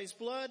by his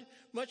blood,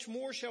 much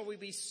more shall we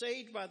be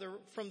saved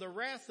from the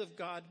wrath of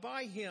God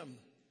by him.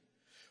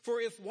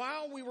 For if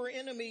while we were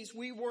enemies,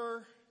 we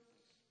were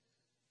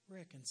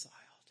reconciled.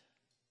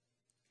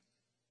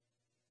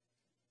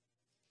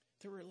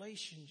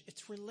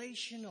 It's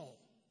relational.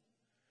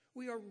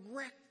 We are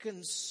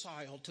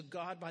reconciled to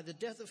God by the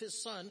death of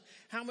his Son.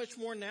 How much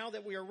more now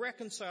that we are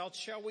reconciled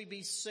shall we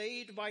be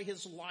saved by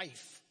his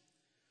life?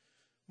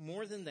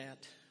 More than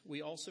that,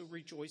 we also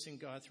rejoice in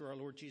God through our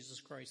Lord Jesus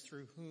Christ,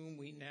 through whom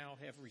we now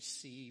have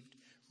received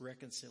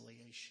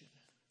reconciliation.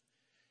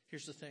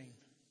 Here's the thing.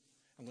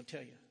 I'm going to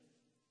tell you.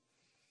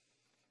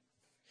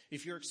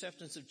 If your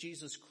acceptance of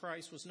Jesus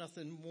Christ was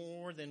nothing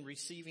more than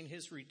receiving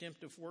his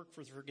redemptive work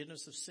for the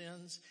forgiveness of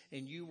sins,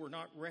 and you were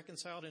not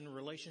reconciled in a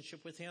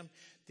relationship with him,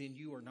 then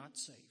you are not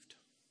saved.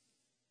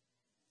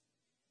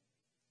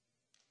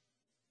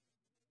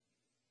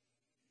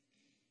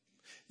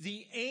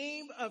 The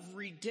aim of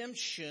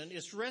redemption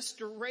is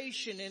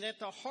restoration, and at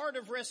the heart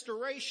of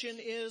restoration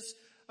is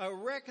a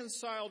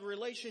reconciled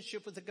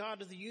relationship with the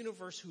God of the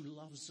universe who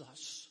loves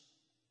us.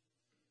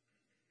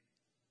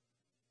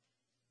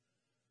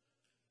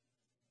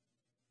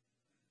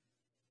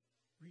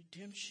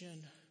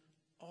 Redemption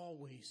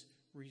always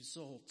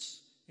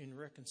results in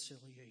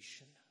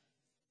reconciliation.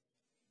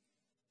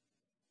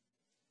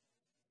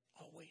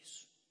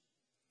 Always.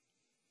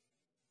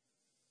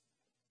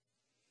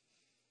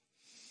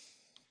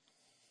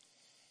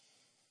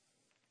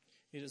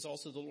 It is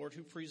also the Lord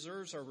who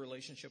preserves our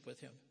relationship with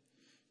him.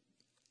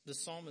 The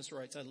psalmist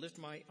writes, I lift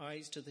my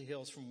eyes to the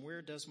hills. From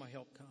where does my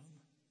help come?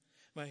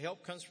 My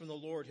help comes from the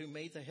Lord who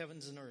made the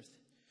heavens and earth.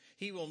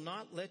 He will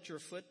not let your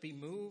foot be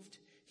moved.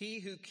 He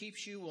who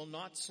keeps you will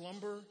not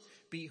slumber.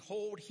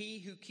 Behold, he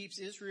who keeps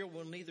Israel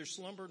will neither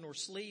slumber nor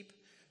sleep.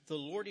 The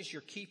Lord is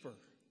your keeper.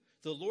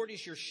 The Lord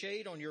is your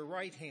shade on your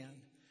right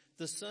hand.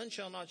 The sun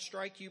shall not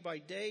strike you by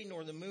day,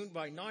 nor the moon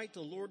by night.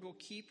 The Lord will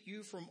keep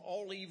you from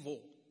all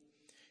evil.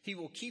 He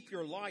will keep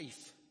your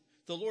life.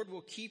 The Lord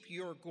will keep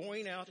your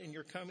going out and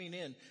your coming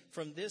in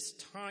from this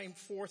time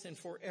forth and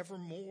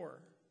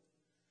forevermore.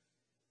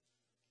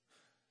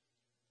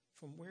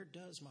 From where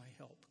does my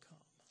help come?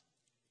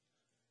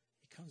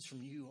 It comes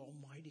from you,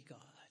 Almighty God,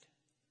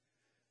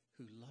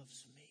 who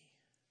loves me.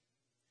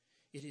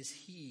 It is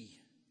he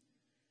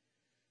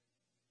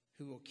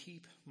who will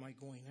keep my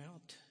going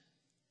out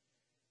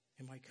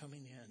and my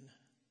coming in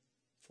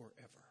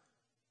forever.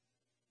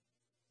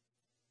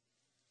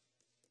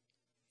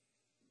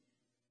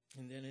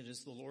 And then it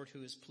is the Lord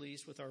who is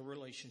pleased with our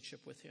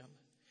relationship with him.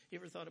 You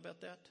ever thought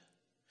about that?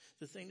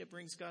 The thing that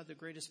brings God the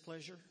greatest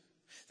pleasure,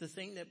 the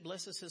thing that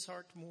blesses his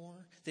heart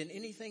more than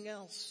anything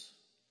else,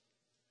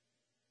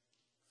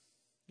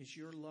 is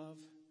your love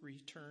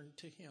returned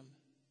to him.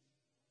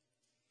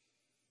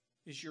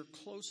 Is your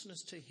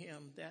closeness to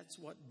him. That's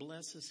what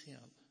blesses him.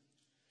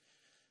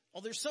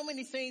 Oh, there's so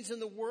many things in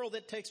the world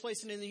that takes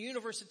place and in the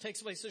universe that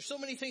takes place. There's so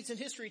many things in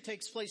history that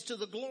takes place to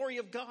the glory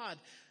of God.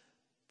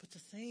 But the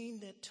thing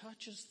that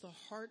touches the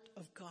heart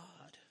of God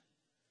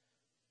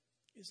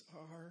is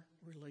our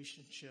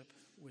relationship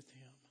with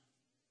him.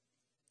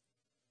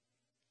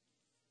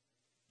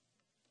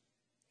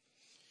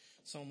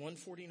 Psalm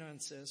 149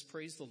 says,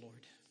 praise the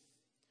Lord.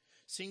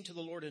 Sing to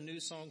the Lord a new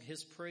song,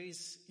 his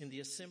praise in the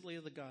assembly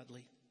of the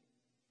godly.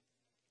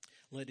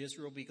 Let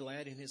Israel be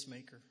glad in his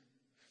maker.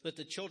 Let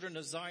the children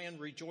of Zion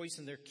rejoice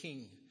in their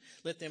king.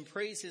 Let them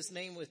praise his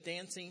name with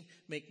dancing.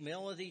 Make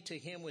melody to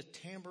him with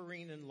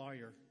tambourine and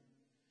lyre.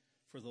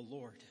 For the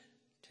Lord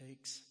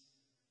takes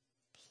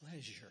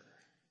pleasure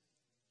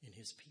in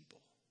his people.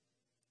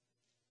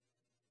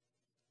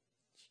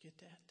 Did you get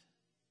that?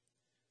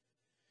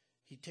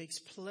 He takes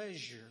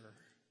pleasure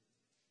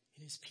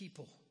in his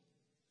people.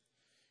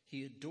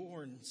 He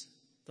adorns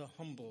the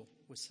humble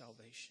with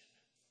salvation.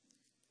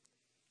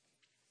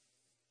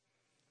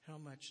 How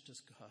much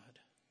does God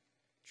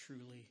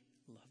truly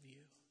love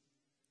you?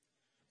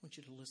 I want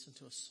you to listen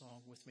to a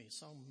song with me, a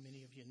song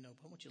many of you know,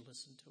 but I want you to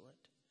listen to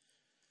it.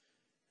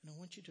 And I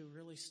want you to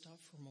really stop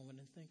for a moment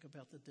and think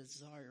about the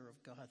desire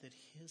of God, that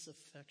his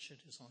affection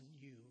is on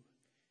you.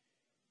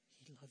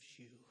 He loves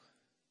you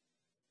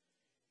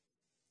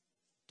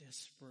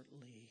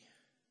desperately,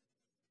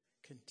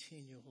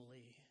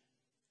 continually.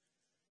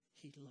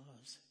 He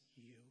loves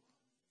you.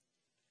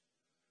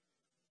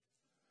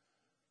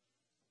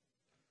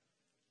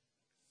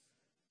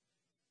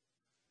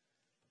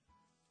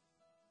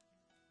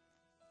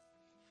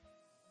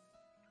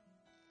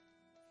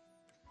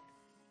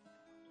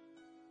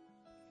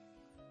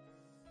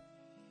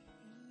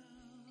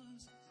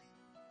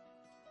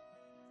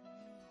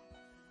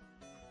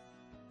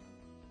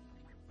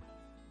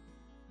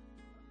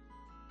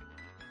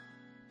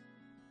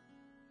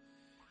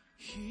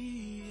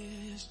 He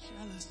is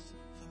jealous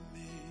for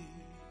me.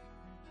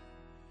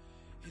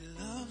 He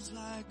loves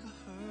like a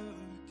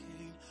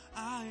hurricane.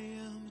 I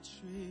am a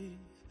tree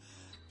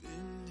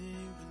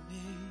bending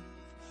beneath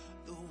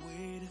the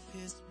weight of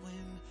his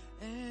wind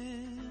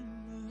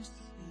and mercy.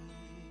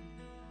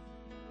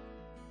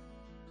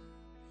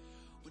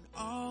 When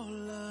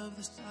all of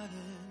a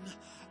sudden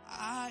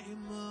I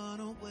am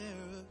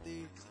unaware of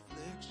these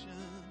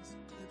afflictions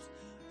eclipsed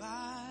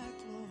by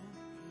glory,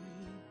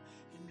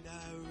 and I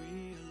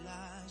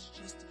realize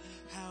just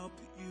how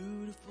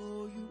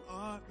beautiful you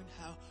are and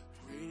how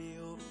great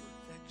your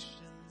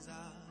affections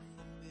are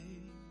for me.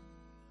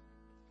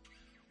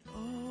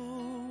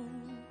 Oh,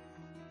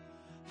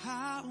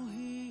 how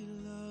he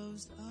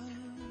loves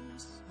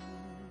us so.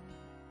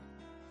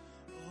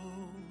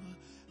 Oh,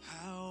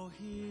 how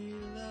he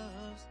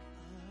loves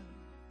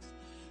us.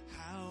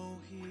 How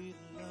he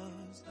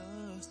loves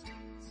us so.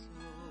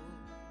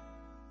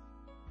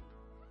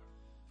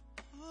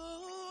 Oh,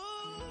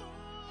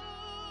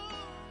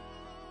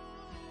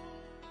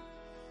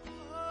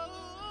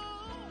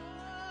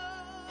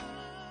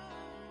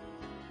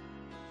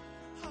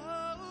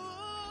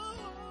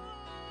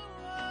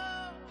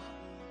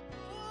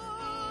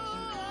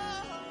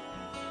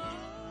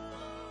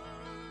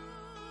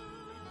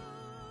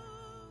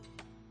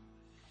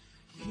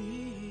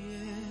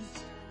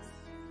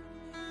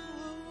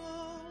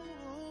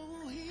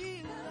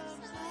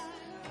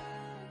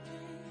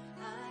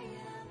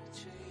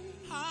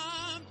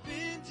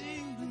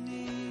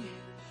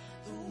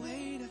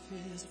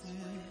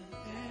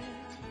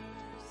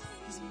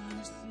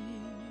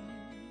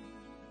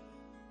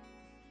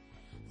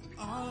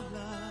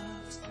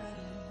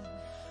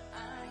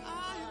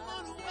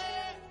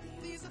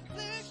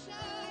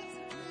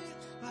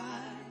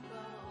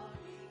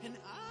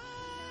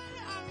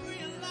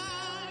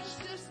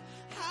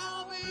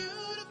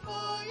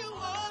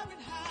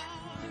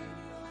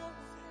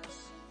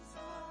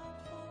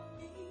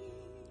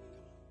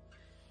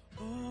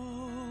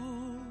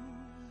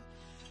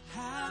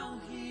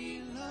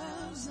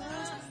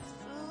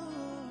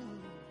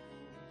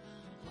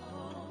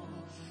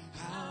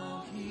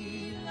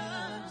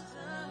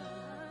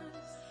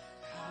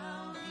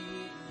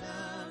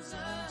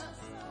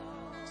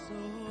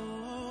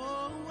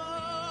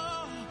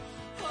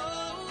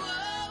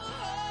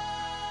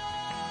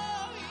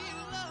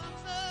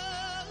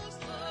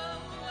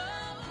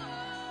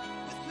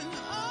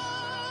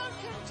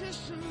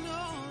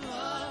 unconditional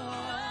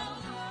love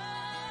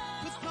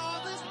with all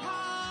his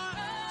heart.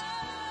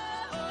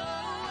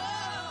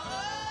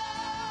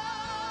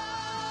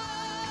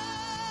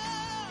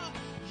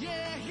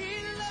 Yeah,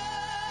 he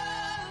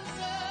loves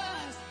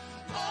us.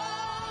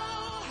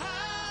 Oh,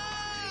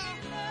 how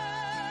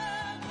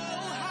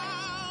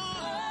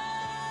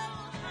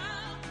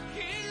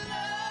he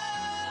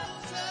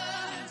loves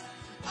us.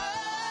 Oh,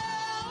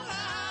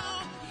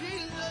 how he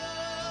loves.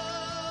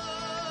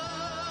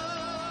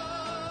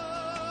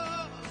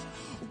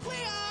 We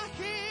are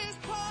his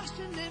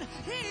portion and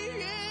he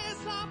is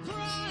our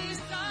prize.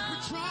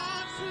 We're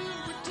drawn to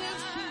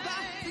redemption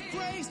by the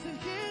grace in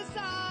his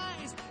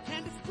eyes,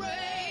 and his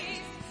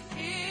grace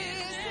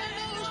is an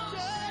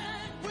ocean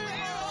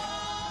we're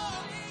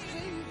all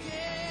sinking.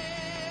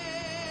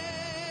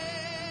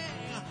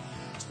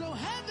 So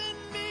heaven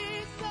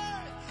meets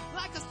earth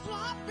like a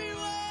sloppy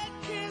wet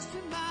kiss,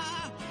 and my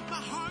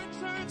heart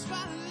turns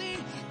violently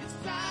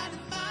inside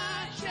of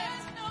my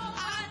chest.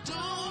 I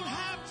don't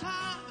have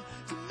time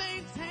to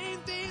maintain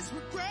these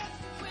regrets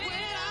when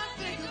I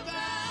think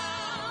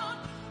about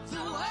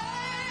the way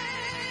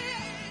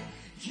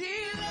he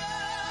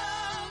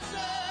loves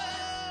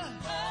us.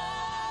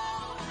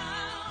 Oh,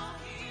 how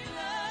he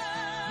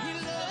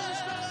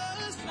loves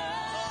us.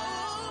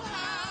 Oh,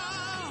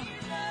 how he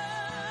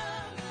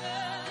loves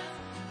us.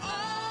 Oh,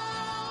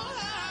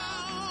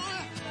 how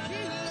he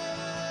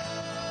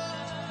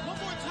loves. One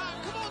more time,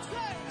 come on,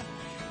 say it.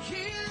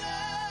 He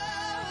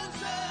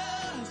loves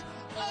us.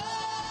 Oh,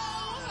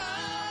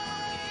 how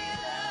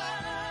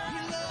he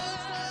loves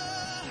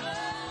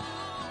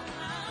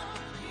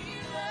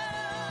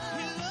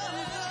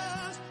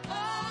us.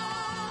 Oh,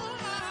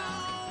 how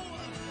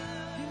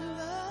he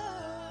loves us.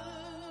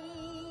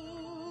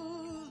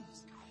 Oh,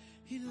 how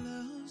he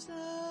loves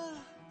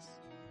us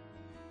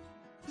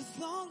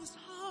with all his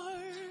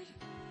heart.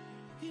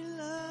 He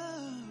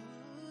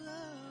loves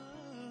us.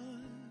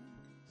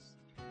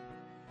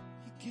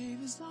 He gave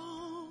his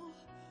all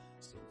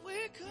so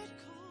we could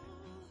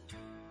call.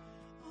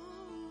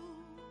 Oh,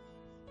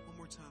 one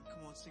more time,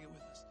 come on, sing it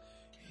with us.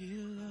 He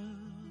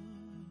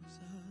loves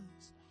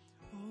us.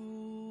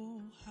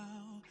 Oh,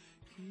 how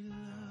he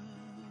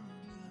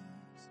loves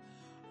us.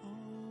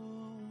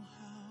 Oh,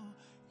 how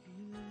he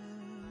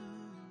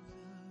loves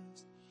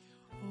us.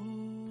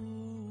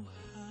 Oh,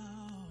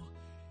 how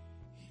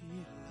he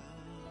loves.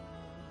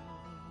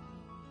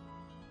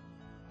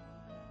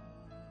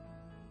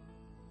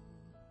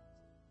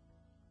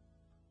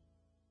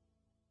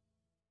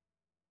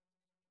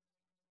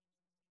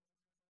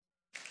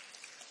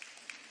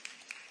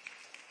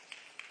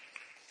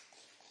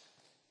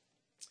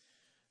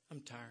 I'm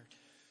tired.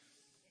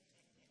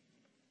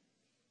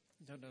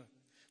 Don't know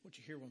what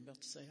you hear what I'm about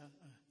to say.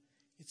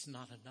 It's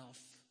not enough.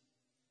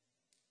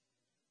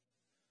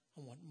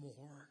 I want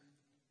more.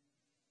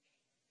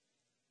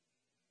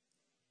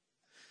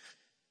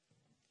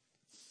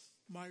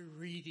 My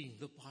reading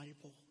the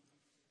Bible,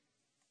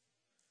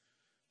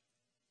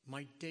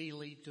 my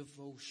daily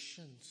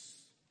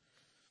devotions,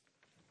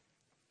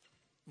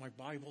 my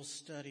Bible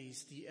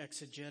studies, the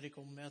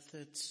exegetical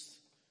methods,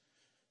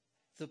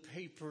 the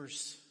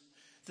papers,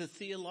 the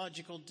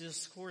theological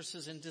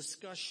discourses and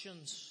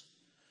discussions,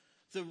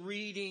 the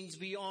readings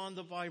beyond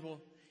the Bible.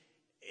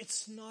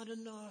 It's not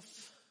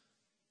enough.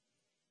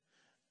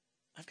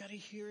 I've got to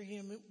hear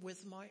him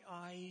with my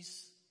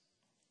eyes.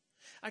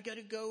 I've got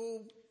to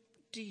go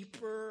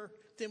deeper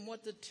than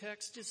what the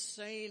text is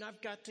saying.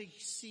 I've got to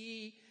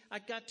see,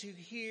 I've got to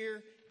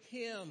hear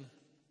him.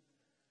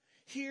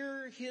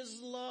 Hear his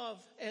love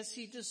as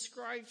he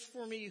describes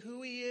for me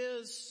who he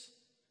is.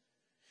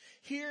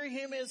 Hear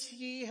him as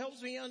he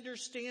helps me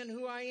understand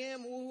who I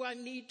am, who I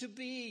need to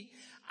be.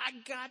 I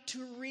got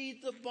to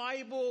read the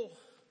Bible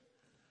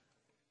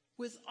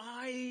with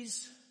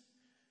eyes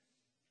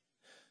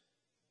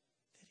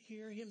that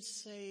hear him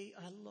say,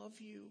 I love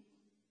you.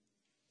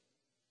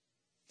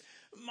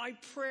 My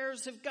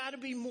prayers have got to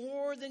be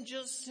more than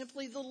just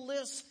simply the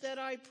list that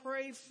I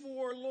pray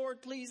for.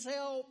 Lord, please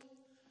help.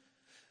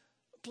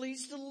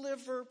 Please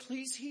deliver.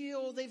 Please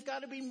heal. They've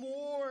got to be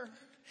more.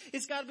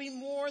 It's got to be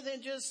more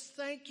than just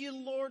thank you,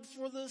 Lord,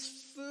 for this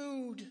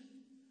food.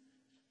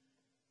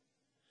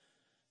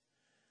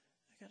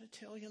 I got to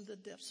tell him the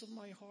depths of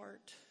my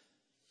heart.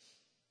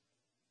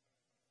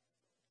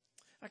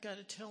 I got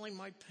to tell him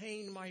my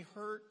pain, my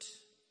hurt.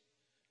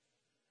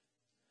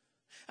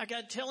 I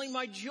got to tell him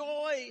my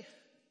joy.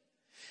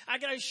 I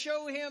got to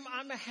show him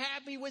I'm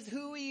happy with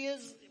who he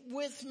is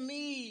with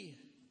me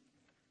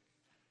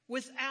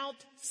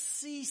without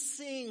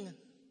ceasing.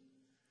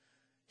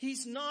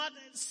 He's not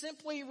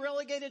simply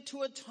relegated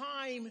to a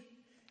time.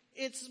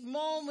 It's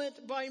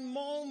moment by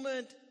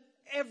moment,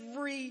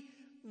 every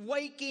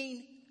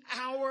waking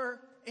hour,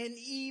 and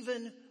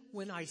even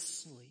when I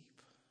sleep.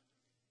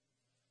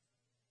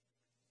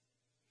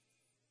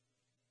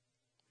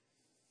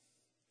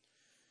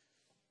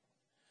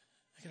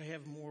 I gotta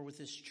have more with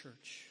this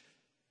church.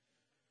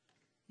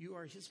 You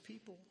are his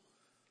people.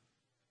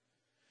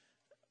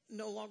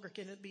 No longer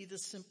can it be the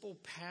simple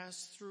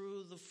pass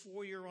through the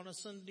foyer on a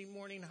Sunday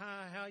morning.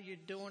 Hi, how you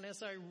doing?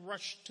 As I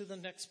rush to the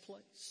next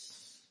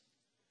place.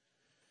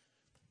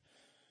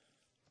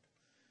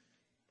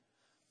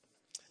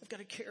 I've got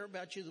to care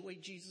about you the way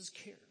Jesus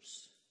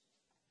cares.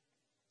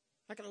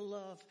 I got to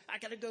love. I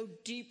got to go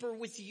deeper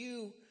with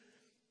you.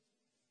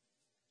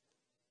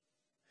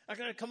 I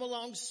got to come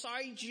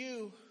alongside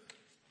you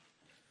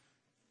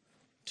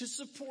to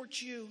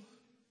support you,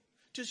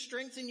 to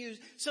strengthen you,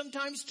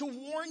 sometimes to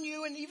warn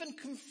you and even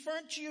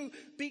confront you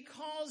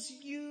because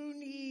you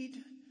need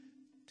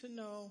to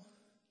know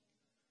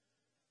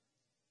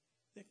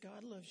that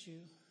God loves you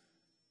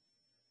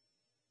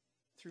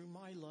through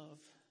my love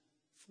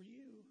for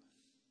you.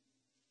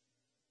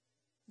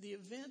 The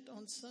event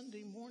on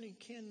Sunday morning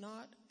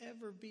cannot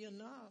ever be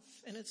enough.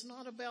 And it's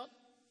not about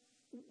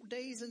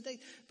days and days,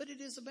 but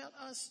it is about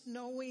us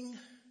knowing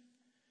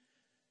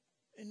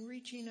and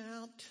reaching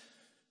out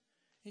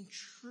and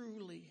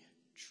truly,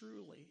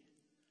 truly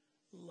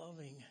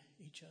loving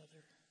each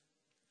other.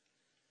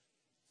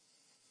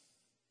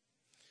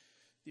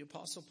 The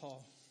Apostle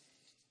Paul,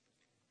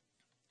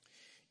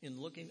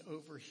 in looking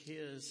over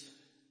his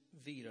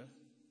vita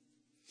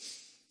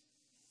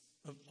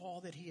of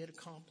all that he had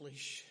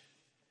accomplished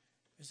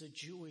as a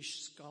Jewish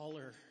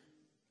scholar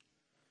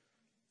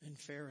and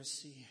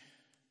Pharisee,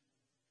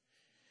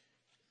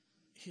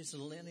 his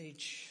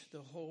lineage,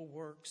 the whole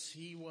works,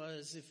 he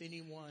was, if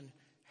anyone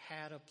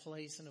had a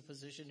place and a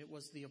position, it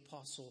was the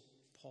Apostle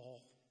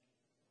Paul.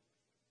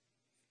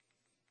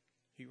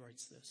 He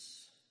writes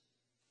this: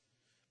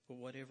 "But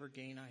whatever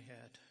gain I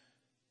had,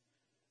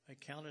 I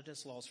counted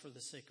as loss for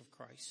the sake of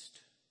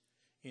Christ.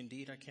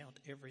 Indeed, I count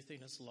everything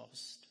as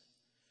lost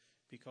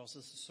because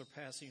of the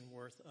surpassing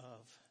worth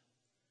of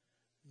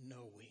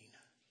knowing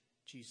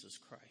Jesus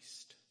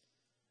Christ,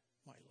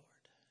 my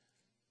Lord."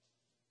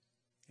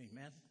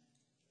 Amen.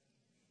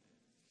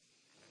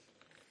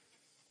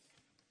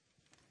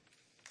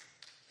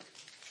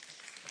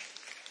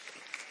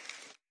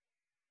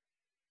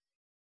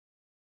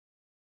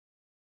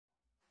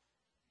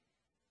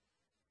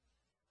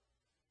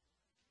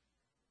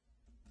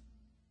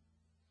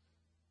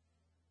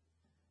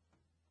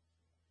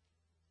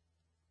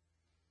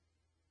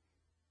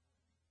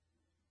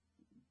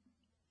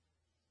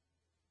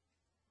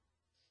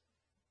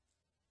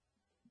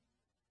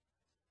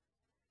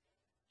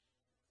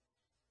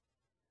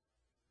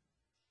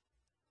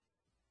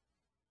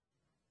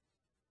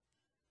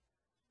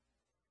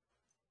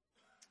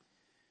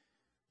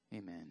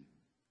 Amen.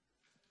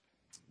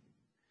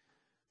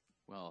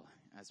 Well,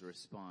 as a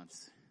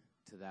response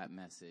to that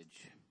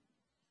message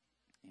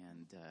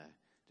and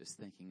just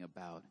thinking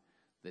about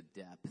the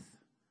depth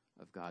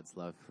of God's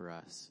love for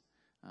us,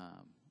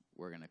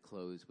 we're going to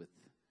close with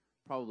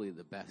probably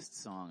the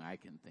best song I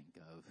can think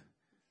of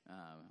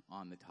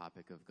on the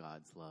topic of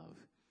God's love.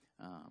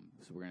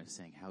 So we're going to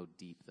sing "How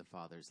Deep the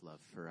Father's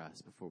Love for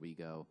Us" before we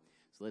go.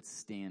 So let's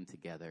stand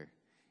together,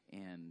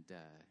 and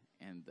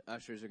the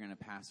ushers are going to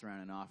pass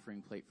around an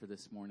offering plate for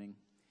this morning.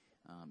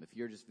 If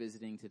you're just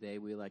visiting today,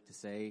 we like to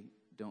say,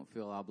 don't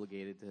feel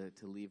obligated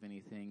to leave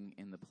anything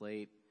in the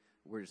plate.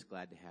 We're just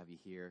glad to have you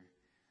here.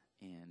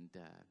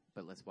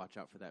 But let's watch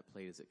out for that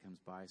plate as it comes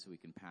by so we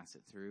can pass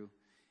it through.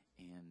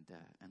 And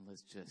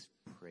let's just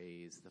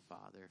praise the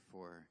Father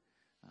for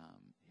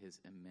his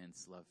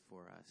immense love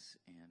for us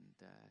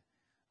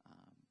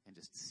and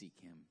just seek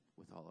him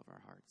with all of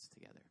our hearts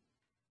together.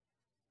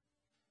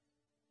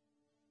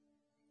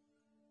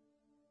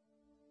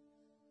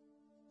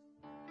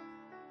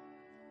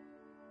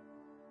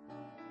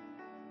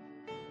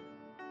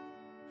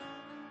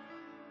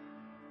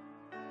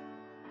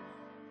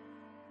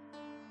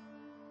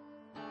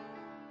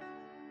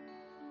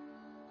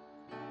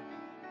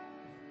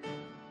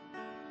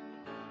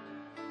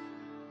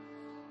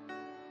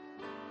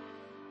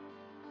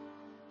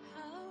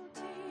 How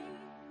deep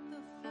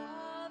the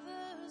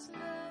Father's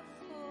love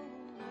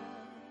for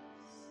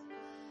us.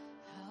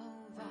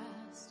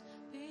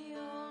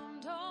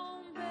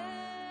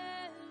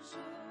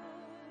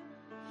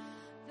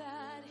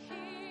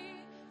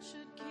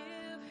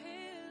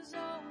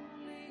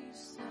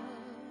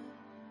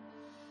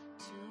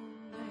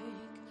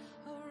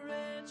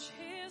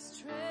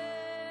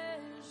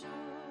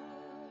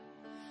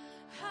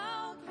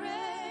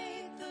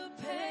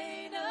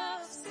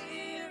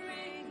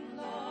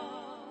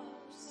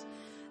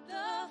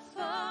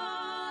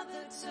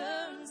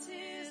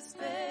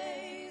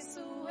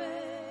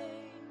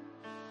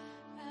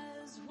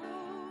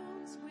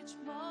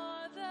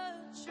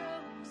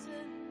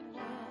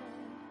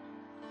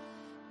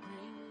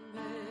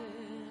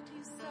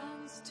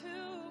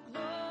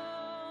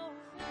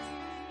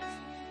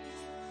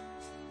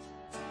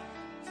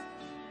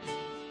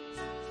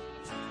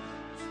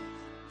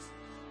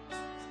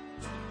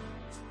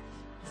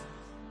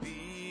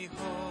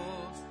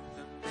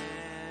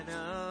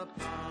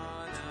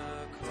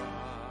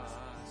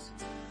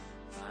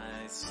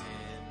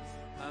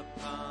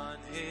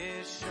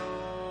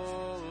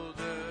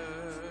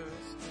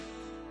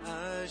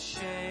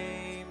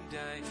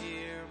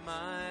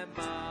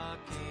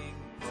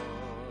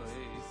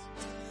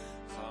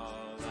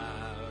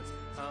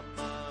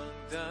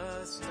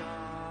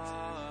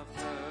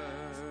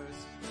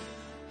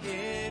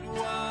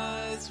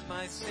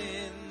 my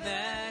sin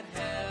that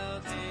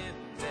held him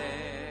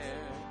there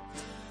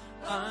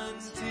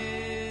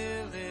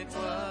until it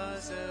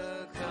was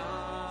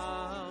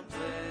accomplished.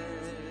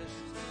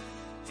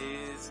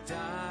 His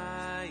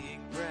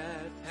dying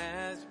breath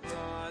has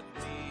brought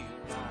me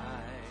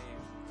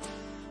life.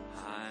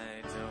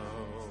 I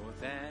know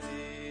that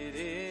it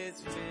is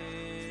finished.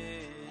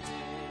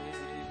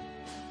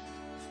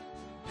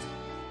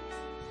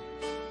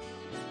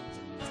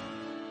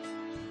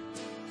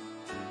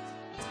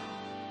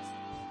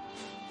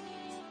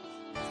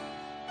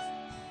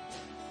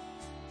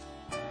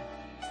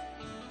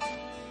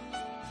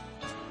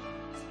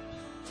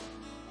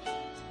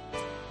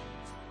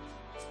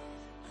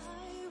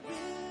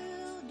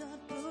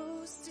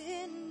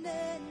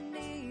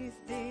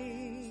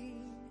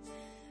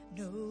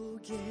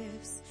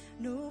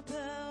 No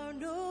power,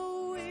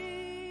 no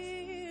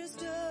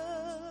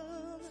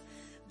wisdom,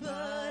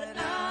 but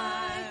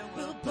I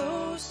will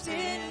boast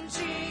in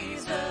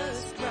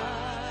Jesus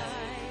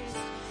Christ,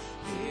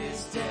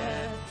 his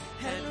death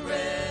and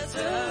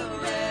resurrection.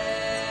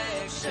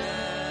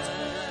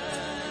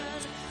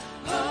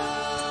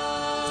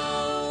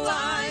 Oh,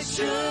 why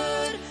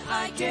should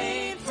I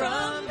gain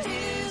from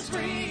his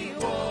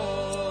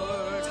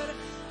reward?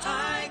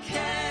 I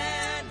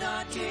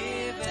cannot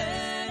give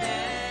an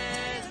answer.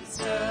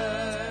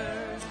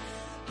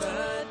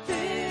 But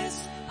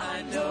this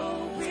I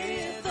know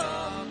with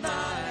all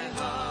my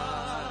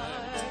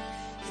heart,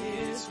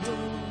 his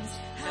wounds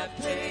have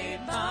paid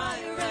my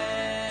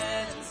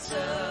ransom.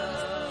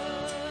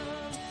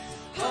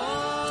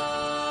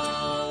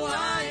 Oh,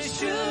 why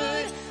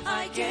should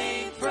I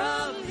gain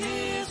from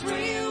his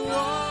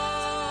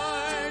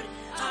reward?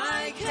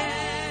 I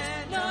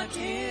cannot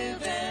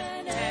give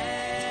an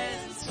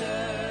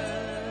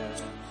answer.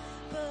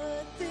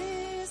 But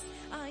this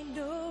I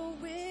know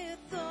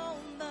with all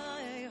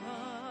my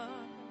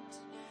heart,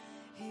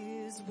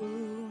 his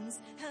wounds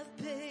have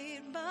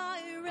paid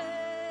my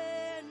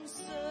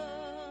ransom.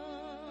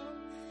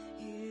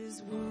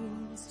 His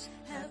wounds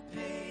have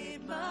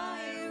paid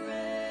my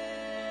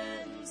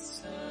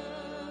ransom.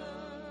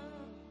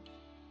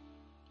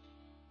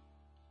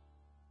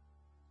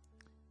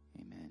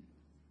 Amen.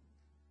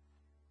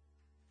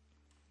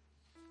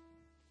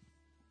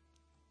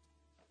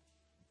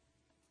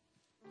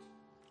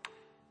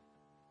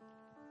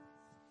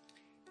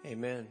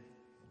 Amen.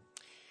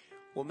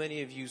 Well,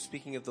 many of you,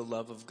 speaking of the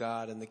love of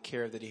God and the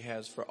care that he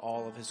has for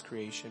all of his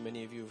creation,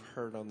 many of you have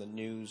heard on the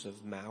news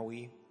of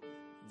Maui,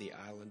 the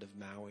island of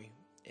Maui,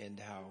 and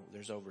how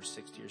there's over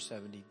 60 or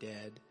 70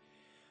 dead,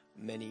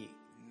 many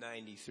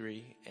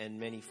 93, and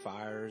many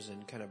fires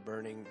and kind of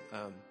burning.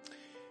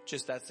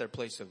 Just that's their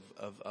place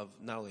of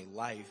not only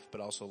life, but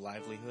also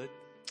livelihood.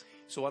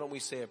 So why don't we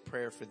say a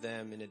prayer for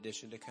them in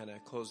addition to kind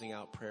of closing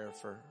out prayer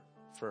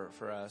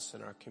for us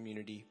and our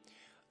community.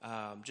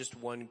 Just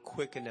one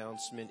quick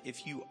announcement.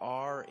 If you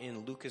are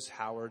in Lucas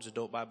Howard's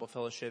Adult Bible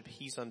Fellowship,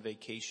 he's on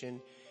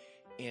vacation,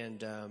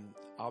 and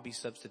I'll be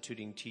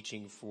substituting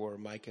teaching for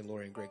Mike and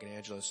Lori and Greg and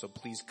Angela, so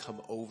please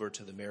come over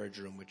to the marriage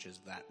room, which is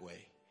that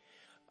way,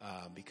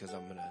 because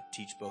I'm going to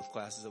teach both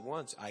classes at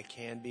once. I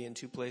can be in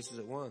two places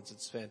at once.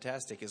 It's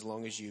fantastic as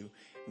long as you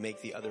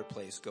make the other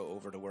place go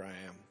over to where I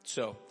am.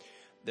 So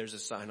there's a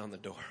sign on the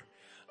door.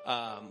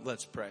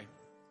 Let's pray.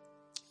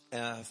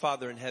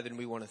 Father in heaven,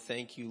 we want to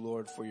thank you,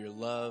 Lord, for your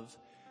love,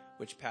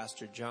 which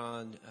Pastor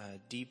John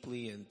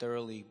deeply and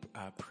thoroughly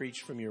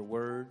preached from your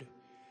word.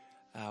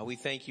 We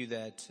thank you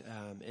that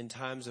in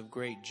times of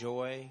great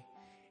joy,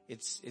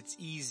 it's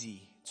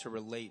easy to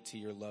relate to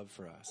your love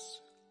for us.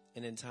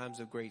 And in times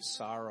of great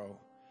sorrow,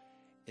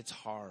 it's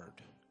hard.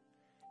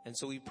 And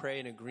so we pray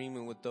in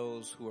agreement with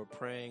those who are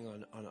praying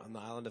on the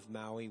island of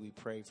Maui. We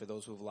pray for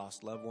those who have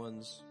lost loved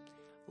ones,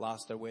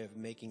 lost their way of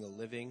making a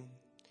living,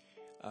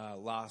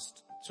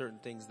 lost certain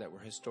things that were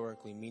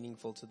historically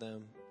meaningful to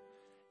them.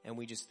 And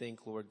we just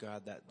think, Lord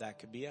God, that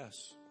could be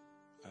us.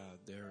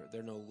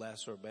 They're no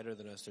less or better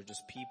than us. They're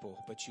just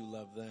people, but you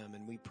love them.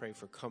 And we pray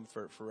for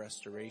comfort, for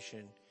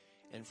restoration,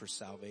 and for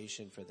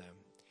salvation for them.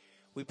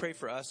 We pray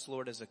for us,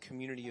 Lord, as a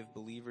community of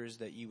believers,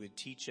 that you would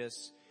teach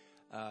us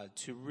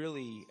to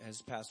really,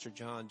 as Pastor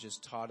John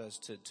just taught us,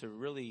 to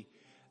really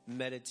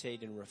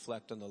meditate and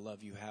reflect on the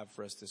love you have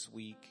for us this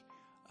week.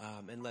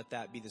 And let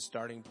that be the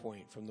starting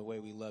point from the way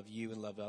we love you and love